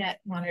you're looking at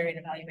monitoring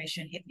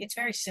evaluation, it's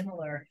very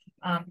similar.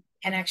 And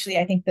actually,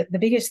 I think that the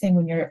biggest thing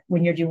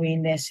when you're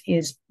doing this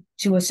is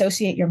to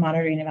associate your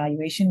monitoring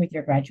evaluation with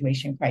your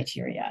graduation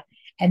criteria.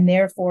 And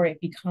therefore,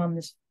 it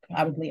becomes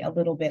probably a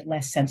little bit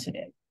less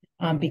sensitive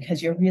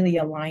because you're really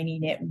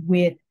aligning it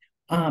with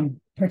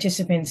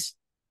participants'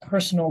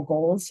 personal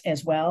goals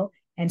as well.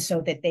 And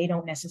so that they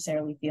don't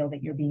necessarily feel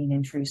that you're being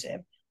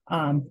intrusive.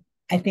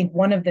 I think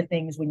one of the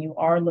things when you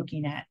are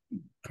looking at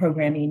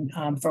programming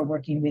for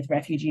working with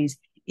refugees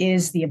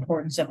is the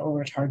importance of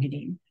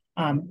over-targeting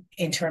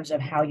in terms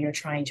of how you're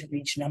trying to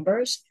reach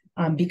numbers.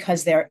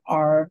 because there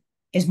are,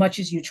 as much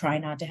as you try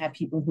not to have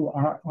people who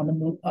are on the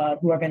move,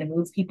 who are going to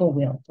move, people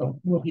will. So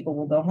people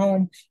will go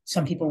home.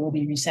 Some people will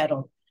be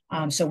resettled.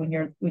 So when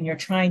you're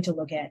trying to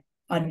look at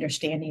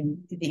understanding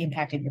the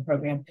impact of your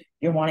program,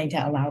 you're wanting to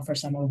allow for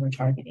some over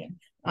targeting.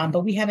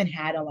 But we haven't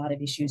had a lot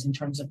of issues in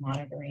terms of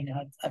monitoring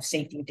of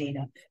safety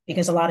data,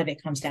 because a lot of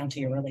it comes down to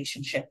your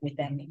relationship with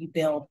them that you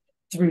build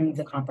through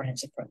the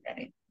comprehensive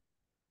programming.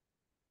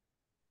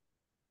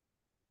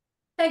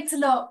 Thanks a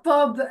lot,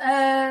 Bob.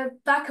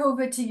 Back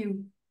over to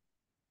you.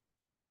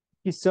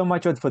 Thank you so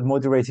much for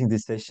moderating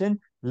this session.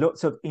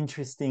 Lots of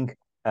interesting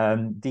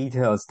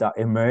details that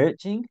are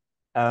emerging.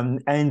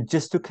 And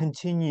just to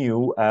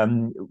continue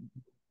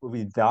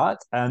with that,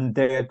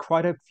 there are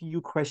quite a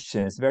few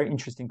questions, very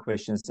interesting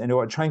questions. And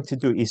what I'm trying to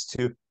do is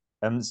to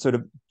sort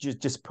of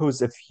just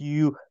pose a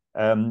few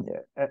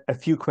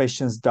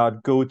questions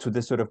that go to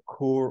the sort of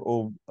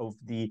core of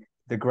the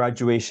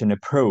graduation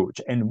approach.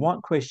 And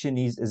one question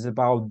is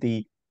about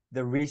the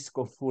risk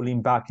of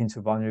falling back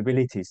into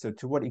vulnerability. So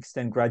to what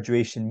extent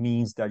graduation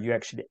means that you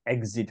actually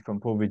exit from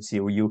poverty,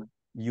 or your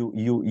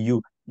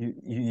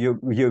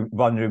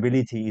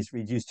vulnerability is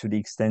reduced to the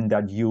extent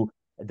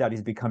that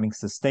is becoming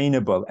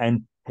sustainable.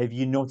 And have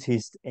you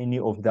noticed any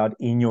of that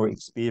in your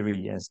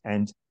experience?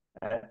 And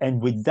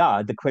with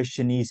that, the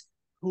question is,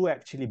 who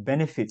actually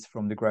benefits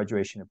from the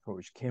graduation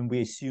approach? Can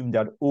we assume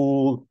that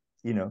all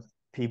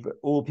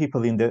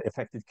people in the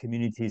affected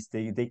communities,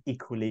 they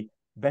equally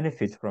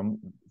benefit from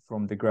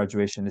the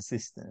graduation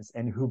assistance?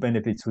 And who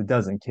benefits, who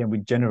doesn't? Can we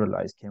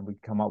generalize? Can we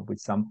come up with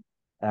some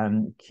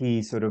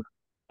key sort of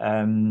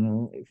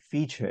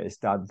features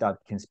that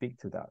can speak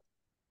to that?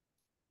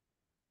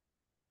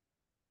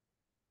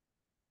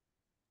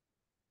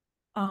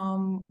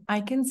 I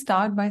can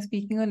start by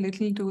speaking a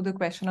little to the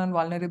question on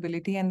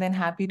vulnerability, and then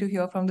happy to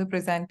hear from the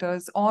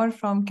presenters or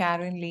from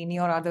Karen, Lainey,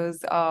 or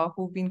others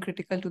who've been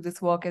critical to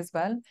this work as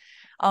well.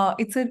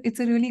 It's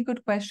a really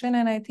good question,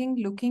 and I think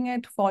looking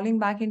at falling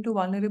back into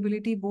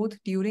vulnerability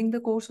both during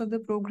the course of the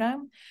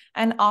program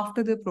and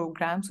after the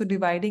program, so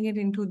dividing it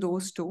into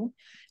those two.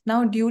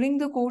 Now, during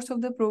the course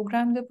of the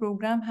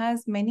program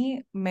has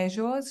many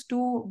measures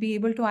to be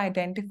able to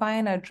identify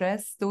and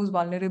address those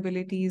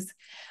vulnerabilities,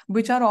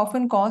 which are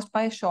often caused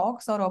by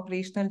shocks or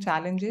operational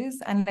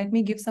challenges. And let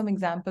me give some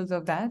examples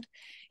of that.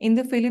 In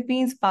the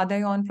Philippines,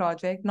 Padayon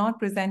project, not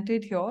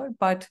presented here,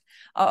 but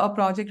a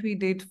project we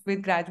did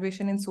with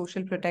graduation in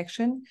social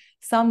protection,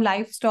 some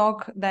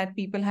livestock that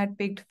people had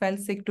picked fell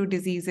sick to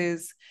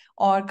diseases.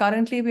 Or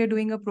currently we're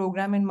doing a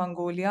program in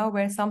Mongolia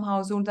where some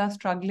households are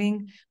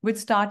struggling with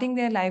starting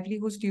their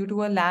livelihoods due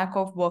to a lack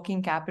of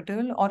working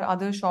capital or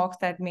other shocks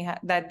that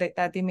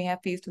they may have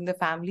faced in the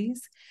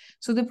families.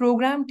 So the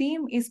program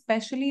team,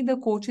 especially the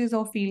coaches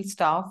or field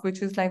staff,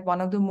 which is like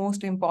one of the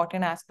most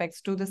important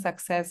aspects to the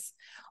success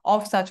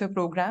of such a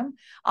program,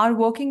 are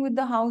working with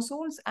the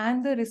households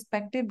and the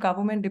respective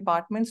government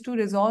departments to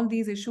resolve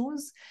these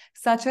issues,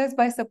 such as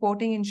by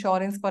supporting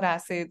insurance for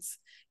assets,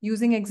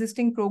 using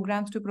existing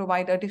programs to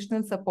provide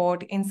additional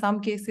support, in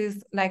some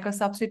cases like a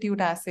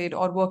substitute asset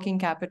or working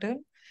capital.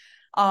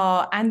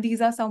 And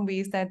these are some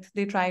ways that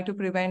they try to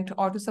prevent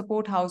or to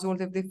support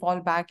households if they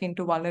fall back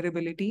into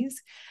vulnerabilities.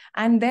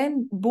 And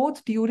then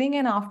both during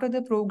and after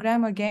the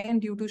program, again,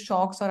 due to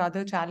shocks or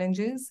other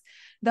challenges,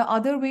 the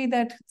other way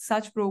that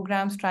such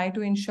programs try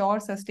to ensure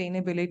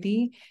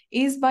sustainability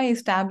is by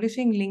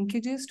establishing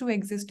linkages to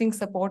existing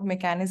support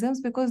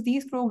mechanisms, because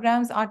these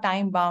programs are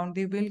time-bound,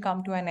 they will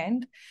come to an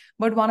end.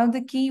 But one of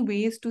the key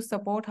ways to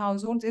support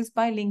households is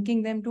by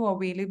linking them to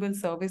available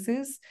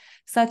services,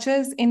 such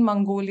as in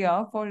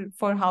Mongolia,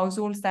 for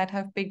households that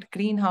have picked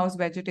greenhouse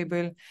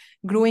vegetable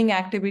growing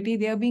activity,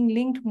 they are being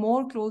linked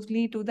more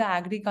closely to the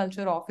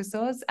agriculture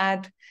officers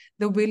at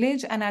the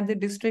village and at the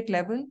district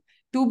level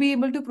to be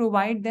able to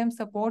provide them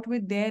support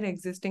with their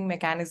existing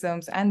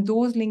mechanisms. And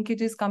those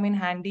linkages come in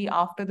handy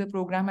after the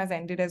program has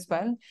ended as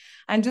well.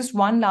 And just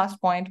one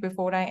last point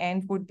before I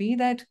end would be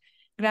that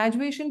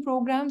graduation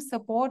programs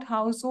support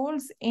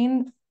households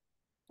in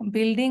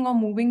building or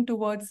moving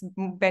towards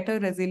better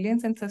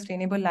resilience and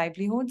sustainable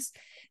livelihoods.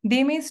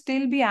 They may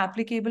still be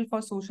applicable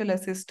for social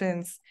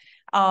assistance.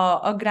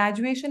 A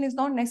graduation is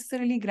not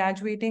necessarily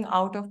graduating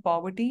out of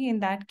poverty in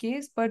that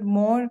case, but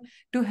more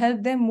to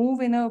help them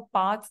move in a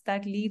path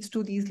that leads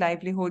to these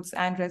livelihoods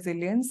and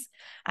resilience.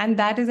 And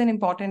that is an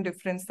important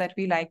difference that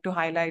we like to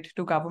highlight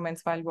to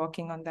governments while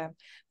working on them.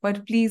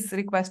 But please,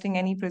 requesting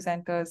any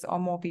presenters or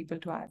more people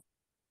to add.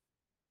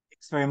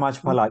 Thanks very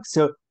much, Palak.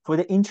 So for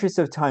the interest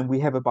of time, we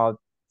have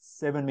about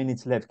 7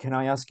 minutes left. Can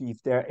I ask you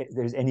if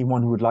there's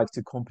anyone who would like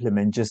to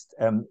complement, just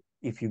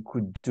if you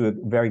could do a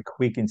very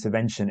quick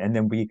intervention, and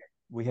then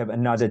we have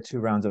another 2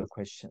 rounds of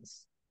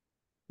questions.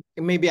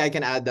 Maybe I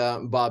can add,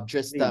 Bob,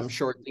 just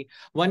shortly.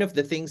 One of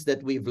the things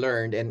that we've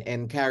learned,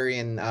 and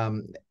Karen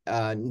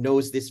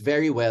knows this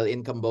very well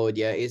in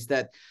Cambodia, is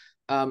that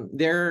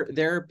there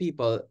are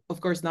people,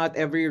 of course, not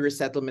every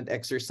resettlement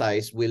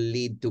exercise will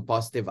lead to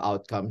positive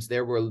outcomes.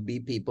 There will be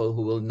people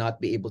who will not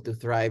be able to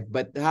thrive,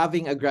 but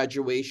having a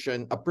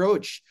graduation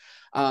approach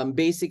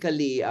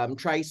basically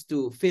tries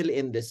to fill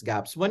in these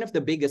gaps. One of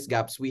the biggest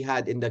gaps we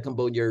had in the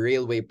Cambodia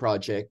Railway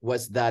project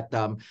was that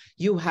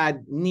you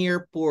had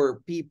near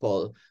poor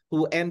people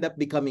who end up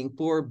becoming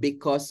poor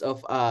because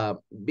of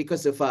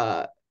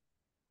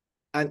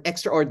an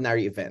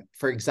extraordinary event.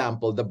 For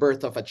example, the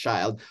birth of a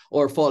child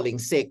or falling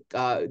sick,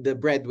 the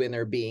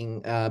breadwinner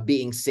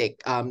being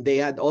sick. They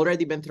had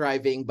already been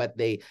thriving, but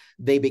they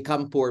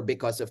become poor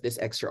because of this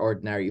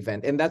extraordinary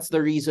event. And that's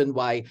the reason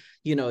why,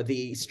 you know,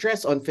 the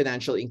stress on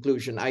financial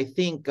inclusion, I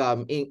think,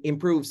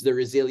 improves the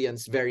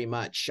resilience very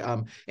much.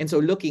 And so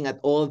looking at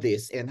all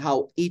this and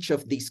how each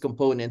of these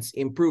components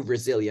improve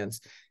resilience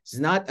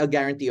is not a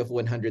guarantee of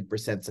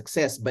 100%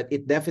 success, but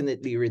it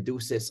definitely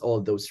reduces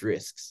all those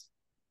risks.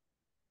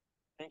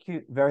 Thank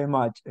you very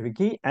much,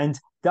 Ricky. And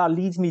that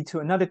leads me to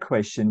another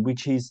question,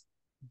 which is,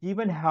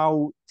 given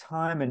how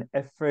time and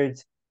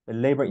effort,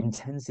 labor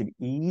intensive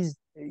is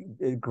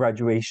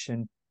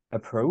graduation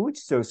approach,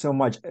 so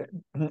much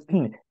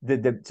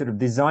the sort of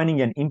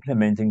designing and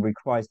implementing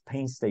requires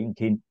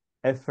painstaking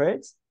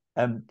efforts,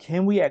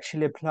 can we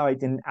actually apply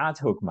it in an ad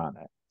hoc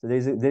manner? So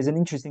there's an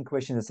interesting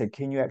question that said,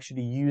 can you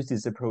actually use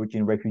this approach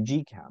in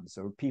refugee camps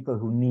or people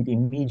who need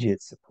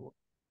immediate support?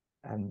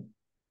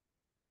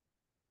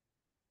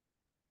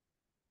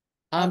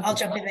 I'll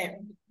jump in there.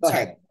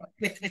 Sorry,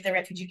 with the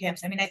refugee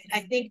camps. I mean, I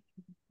think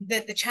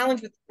the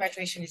challenge with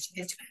graduation is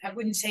I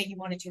wouldn't say you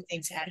want to do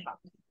things ad hoc.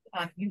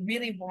 You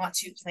really want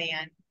to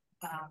plan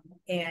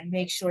and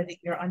make sure that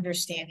you're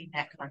understanding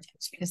that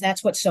context, because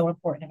that's what's so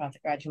important about the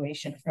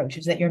graduation approach,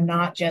 is that you're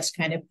not just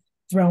kind of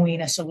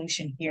throwing a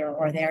solution here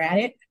or there at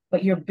it,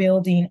 but you're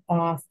building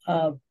off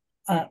of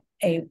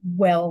a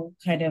well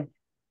kind of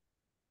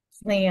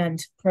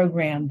planned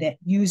program that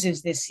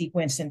uses this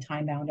sequenced and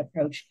time-bound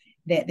approach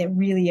that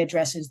really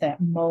addresses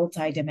that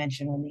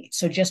multi-dimensional need.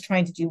 So just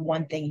trying to do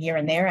one thing here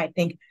and there, I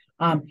think,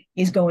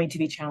 is going to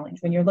be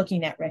challenged. When you're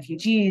looking at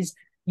refugees,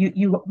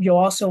 you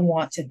also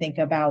want to think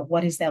about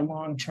what is that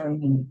long-term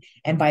need.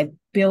 And by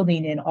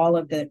building in all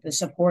of the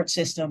support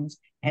systems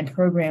and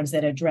programs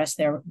that address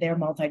their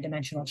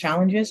multi-dimensional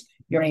challenges,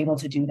 you're able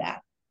to do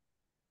that.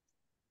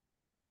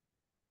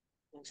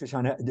 Thanks,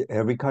 Shoshana.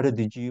 Ricardo,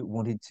 did you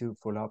wanted to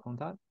follow up on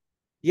that?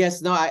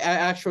 Yes, no, I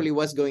actually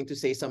was going to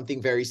say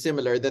something very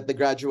similar, that the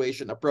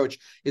graduation approach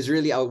is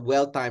really a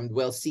well-timed,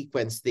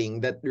 well-sequenced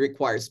thing that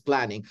requires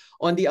planning.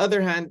 On the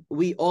other hand,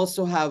 we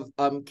also have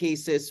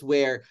cases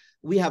where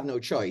we have no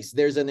choice.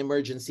 There's an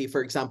emergency,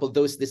 for example,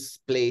 those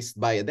displaced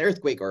by an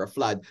earthquake or a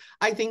flood.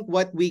 I think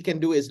what we can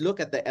do is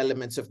look at the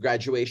elements of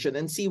graduation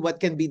and see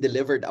what can be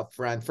delivered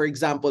upfront. For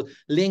example,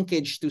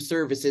 linkage to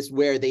services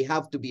where they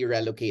have to be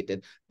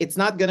relocated. It's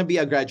not going to be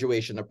a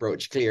graduation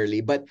approach,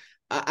 clearly, but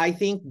I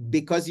think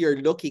because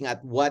you're looking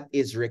at what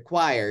is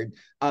required,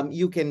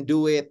 you can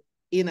do it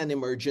in an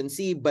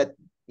emergency, but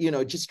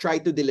just try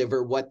to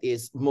deliver what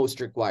is most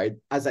required.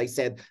 As I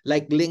said,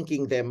 like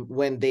linking them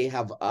when they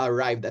have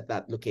arrived at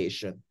that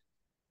location.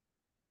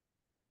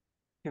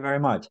 Thank you very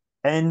much.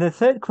 And the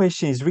third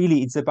question is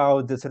really, it's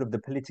about the sort of the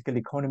political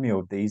economy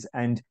of these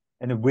and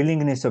a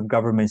willingness of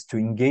governments to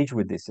engage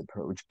with this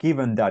approach,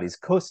 given that it's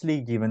costly,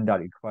 given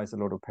that it requires a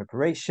lot of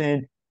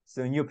preparation.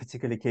 So in your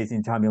particular case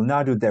in Tamil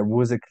Nadu, there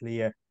was a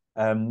clear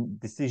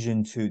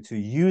decision to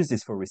use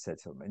this for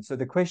resettlement. So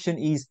the question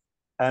is,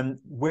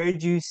 where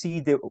do you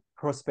see the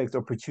prospect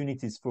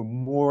opportunities for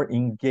more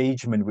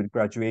engagement with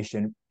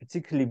graduation,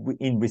 particularly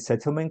in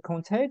resettlement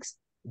context,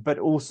 but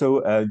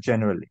also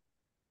generally?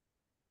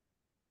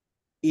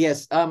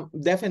 Yes,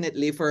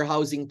 definitely for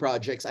housing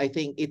projects, I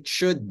think it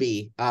should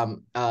be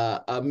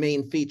a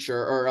main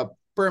feature or a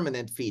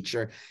permanent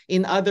feature.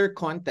 In other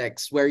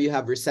contexts where you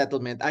have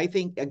resettlement, I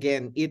think,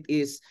 again, it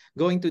is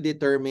going to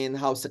determine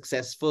how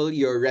successful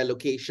your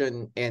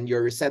relocation and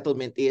your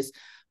resettlement is.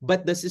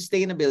 But the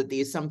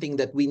sustainability is something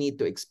that we need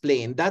to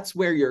explain. That's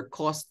where your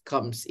cost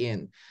comes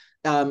in.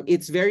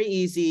 It's very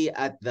easy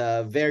at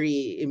the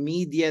very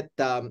immediate,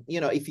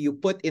 if you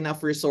put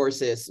enough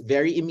resources,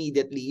 very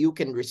immediately you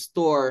can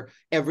restore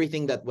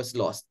everything that was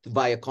lost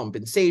via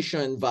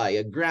compensation,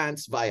 via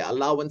grants, via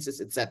allowances,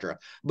 etc.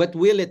 But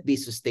will it be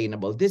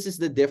sustainable? This is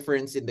the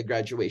difference in the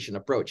graduation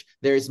approach.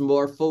 There is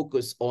more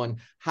focus on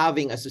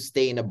having a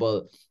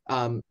sustainable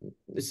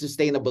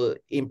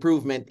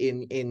improvement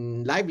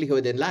in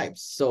livelihood and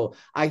lives. So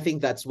I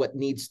think that's what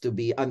needs to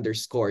be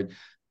underscored.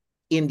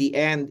 In the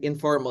end,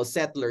 informal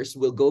settlers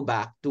will go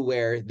back to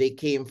where they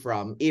came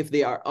from if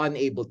they are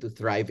unable to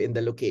thrive in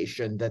the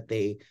location that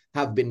they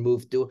have been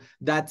moved to.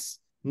 That's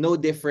no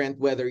different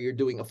whether you're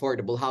doing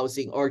affordable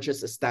housing or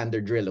just a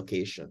standard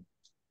relocation.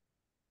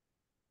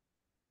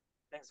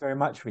 Thanks very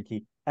much,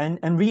 Ricky. And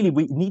really,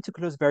 we need to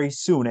close very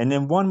soon. And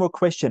then one more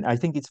question. I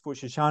think it's for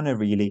Shoshana,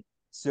 really.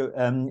 So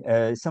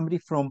somebody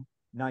from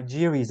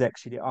Nigeria is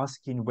actually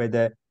asking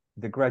whether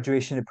the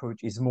graduation approach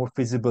is more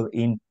feasible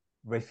in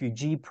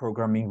refugee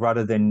programming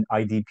rather than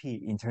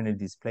IDP, internally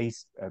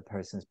displaced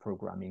persons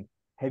programming.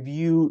 Have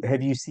you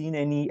seen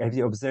any? Have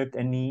you observed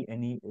any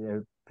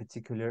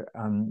particular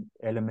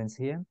elements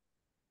here?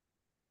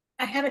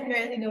 I haven't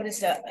really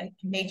noticed a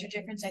major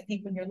difference. I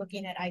think when you're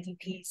looking at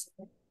IDPs,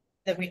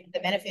 the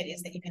benefit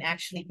is that you can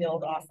actually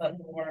build off of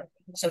more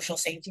social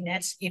safety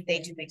nets if they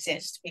do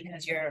exist,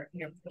 because your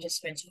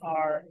participants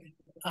are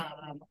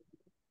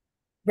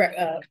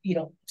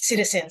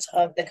citizens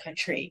of the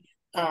country.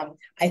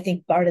 I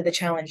think part of the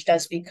challenge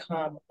does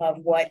become of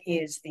what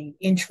is the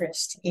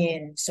interest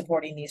in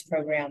supporting these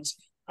programs.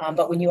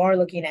 But when you are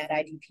looking at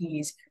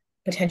IDPs,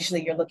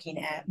 potentially you're looking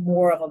at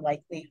more of a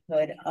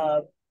likelihood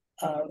of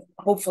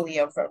hopefully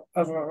of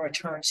a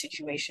return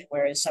situation,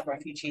 whereas some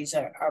refugees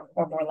are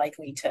more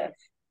likely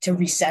to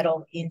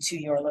resettle into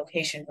your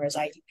location, whereas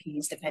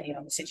IDPs, depending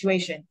on the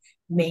situation,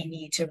 may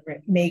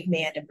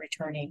end up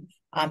returning.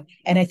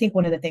 And I think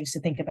one of the things to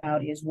think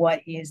about is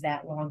what is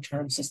that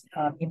long-term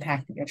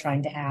impact that you're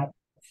trying to have.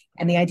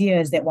 And the idea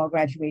is that while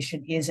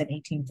graduation is an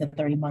 18 to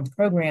 30-month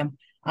program,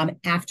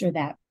 after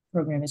that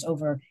program is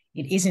over,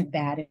 it isn't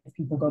bad if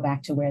people go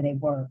back to where they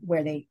were,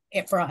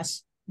 for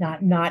us,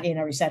 not in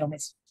a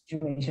resettlement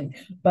situation,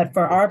 but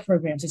for our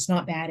programs, it's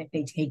not bad if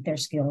they take their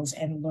skills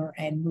and learn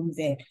and move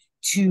it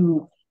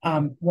to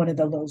one of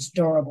those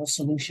durable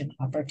solution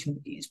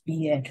opportunities,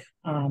 be it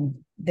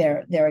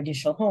their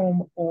initial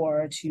home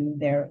or to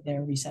their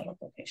resettled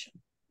location.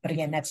 But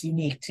again, that's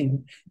unique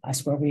to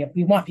us, where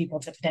we want people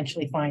to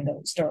potentially find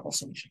those durable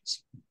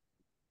solutions.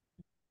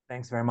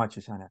 Thanks very much,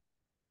 Shoshana.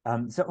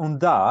 So on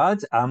that,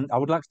 I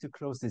would like to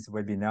close this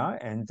webinar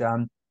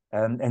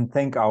and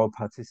thank our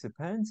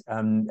participants,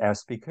 our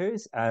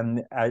speakers,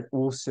 and I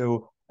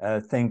also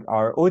thank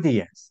our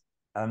audience.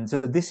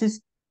 So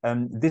this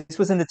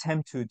was an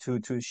attempt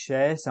to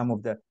share some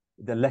of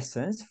the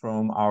lessons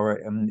from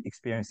our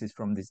experiences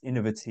from these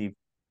innovative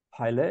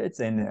pilots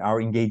and our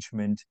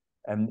engagement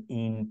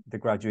in the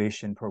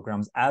graduation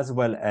programs, as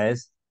well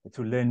as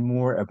to learn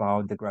more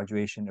about the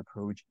graduation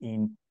approach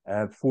in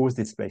forced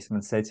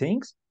displacement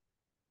settings.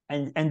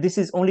 And this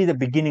is only the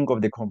beginning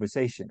of the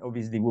conversation.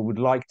 Obviously, we would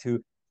like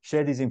to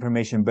share this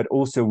information, but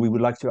also we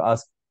would like to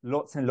ask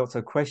lots and lots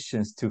of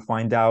questions to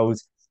find out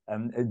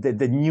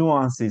the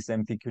nuances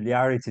and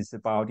peculiarities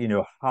about,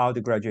 how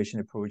the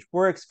graduation approach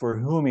works, for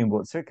whom, in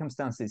what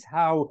circumstances,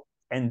 how,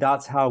 and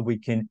that's how we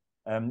can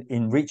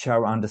enrich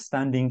our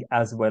understanding,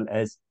 as well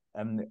as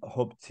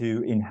hope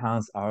to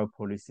enhance our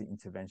policy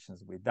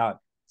interventions with that.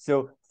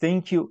 So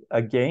thank you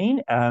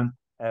again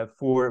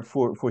for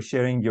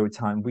sharing your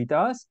time with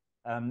us.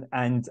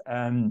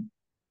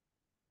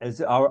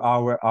 As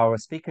our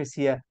speakers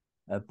here,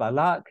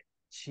 Balak,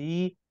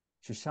 Chi,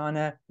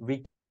 Shoshana,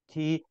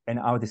 Ricky, and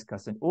our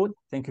discussant, Aude,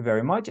 thank you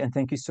very much. And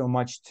thank you so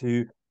much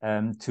to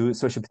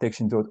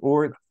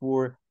socialprotection.org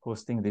for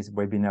hosting this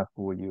webinar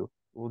for you.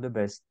 All the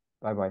best.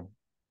 Bye-bye.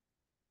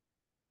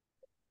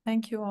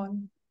 Thank you all.